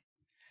 Yeah.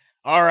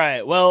 All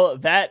right. Well,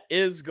 that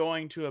is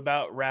going to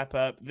about wrap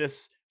up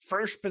this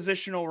first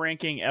positional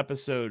ranking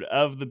episode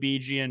of the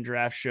BGN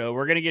Draft Show.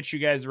 We're going to get you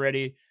guys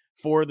ready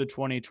for the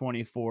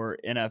 2024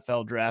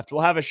 NFL Draft.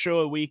 We'll have a show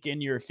a week in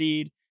your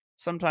feed,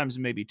 sometimes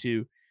maybe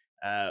 2.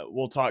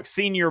 We'll talk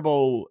Senior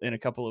Bowl in a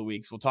couple of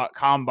weeks. We'll talk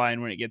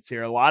Combine when it gets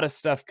here. A lot of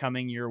stuff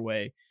coming your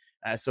way.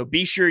 So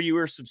be sure you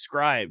are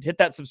subscribed. Hit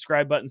that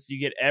subscribe button so you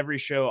get every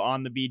show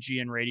on the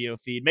BGN radio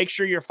feed. Make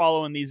sure you're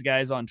following these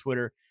guys on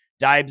Twitter.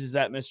 Dibes is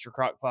at Mr.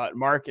 Crockpot.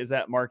 Mark is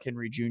at Mark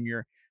Henry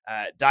Jr.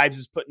 Dibes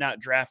is putting out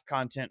draft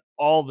content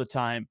all the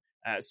time.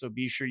 So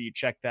be sure you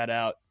check that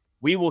out.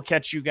 We will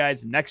catch you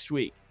guys next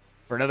week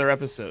for another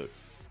episode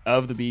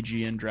of the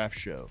BGN Draft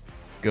Show.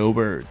 Go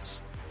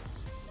Birds.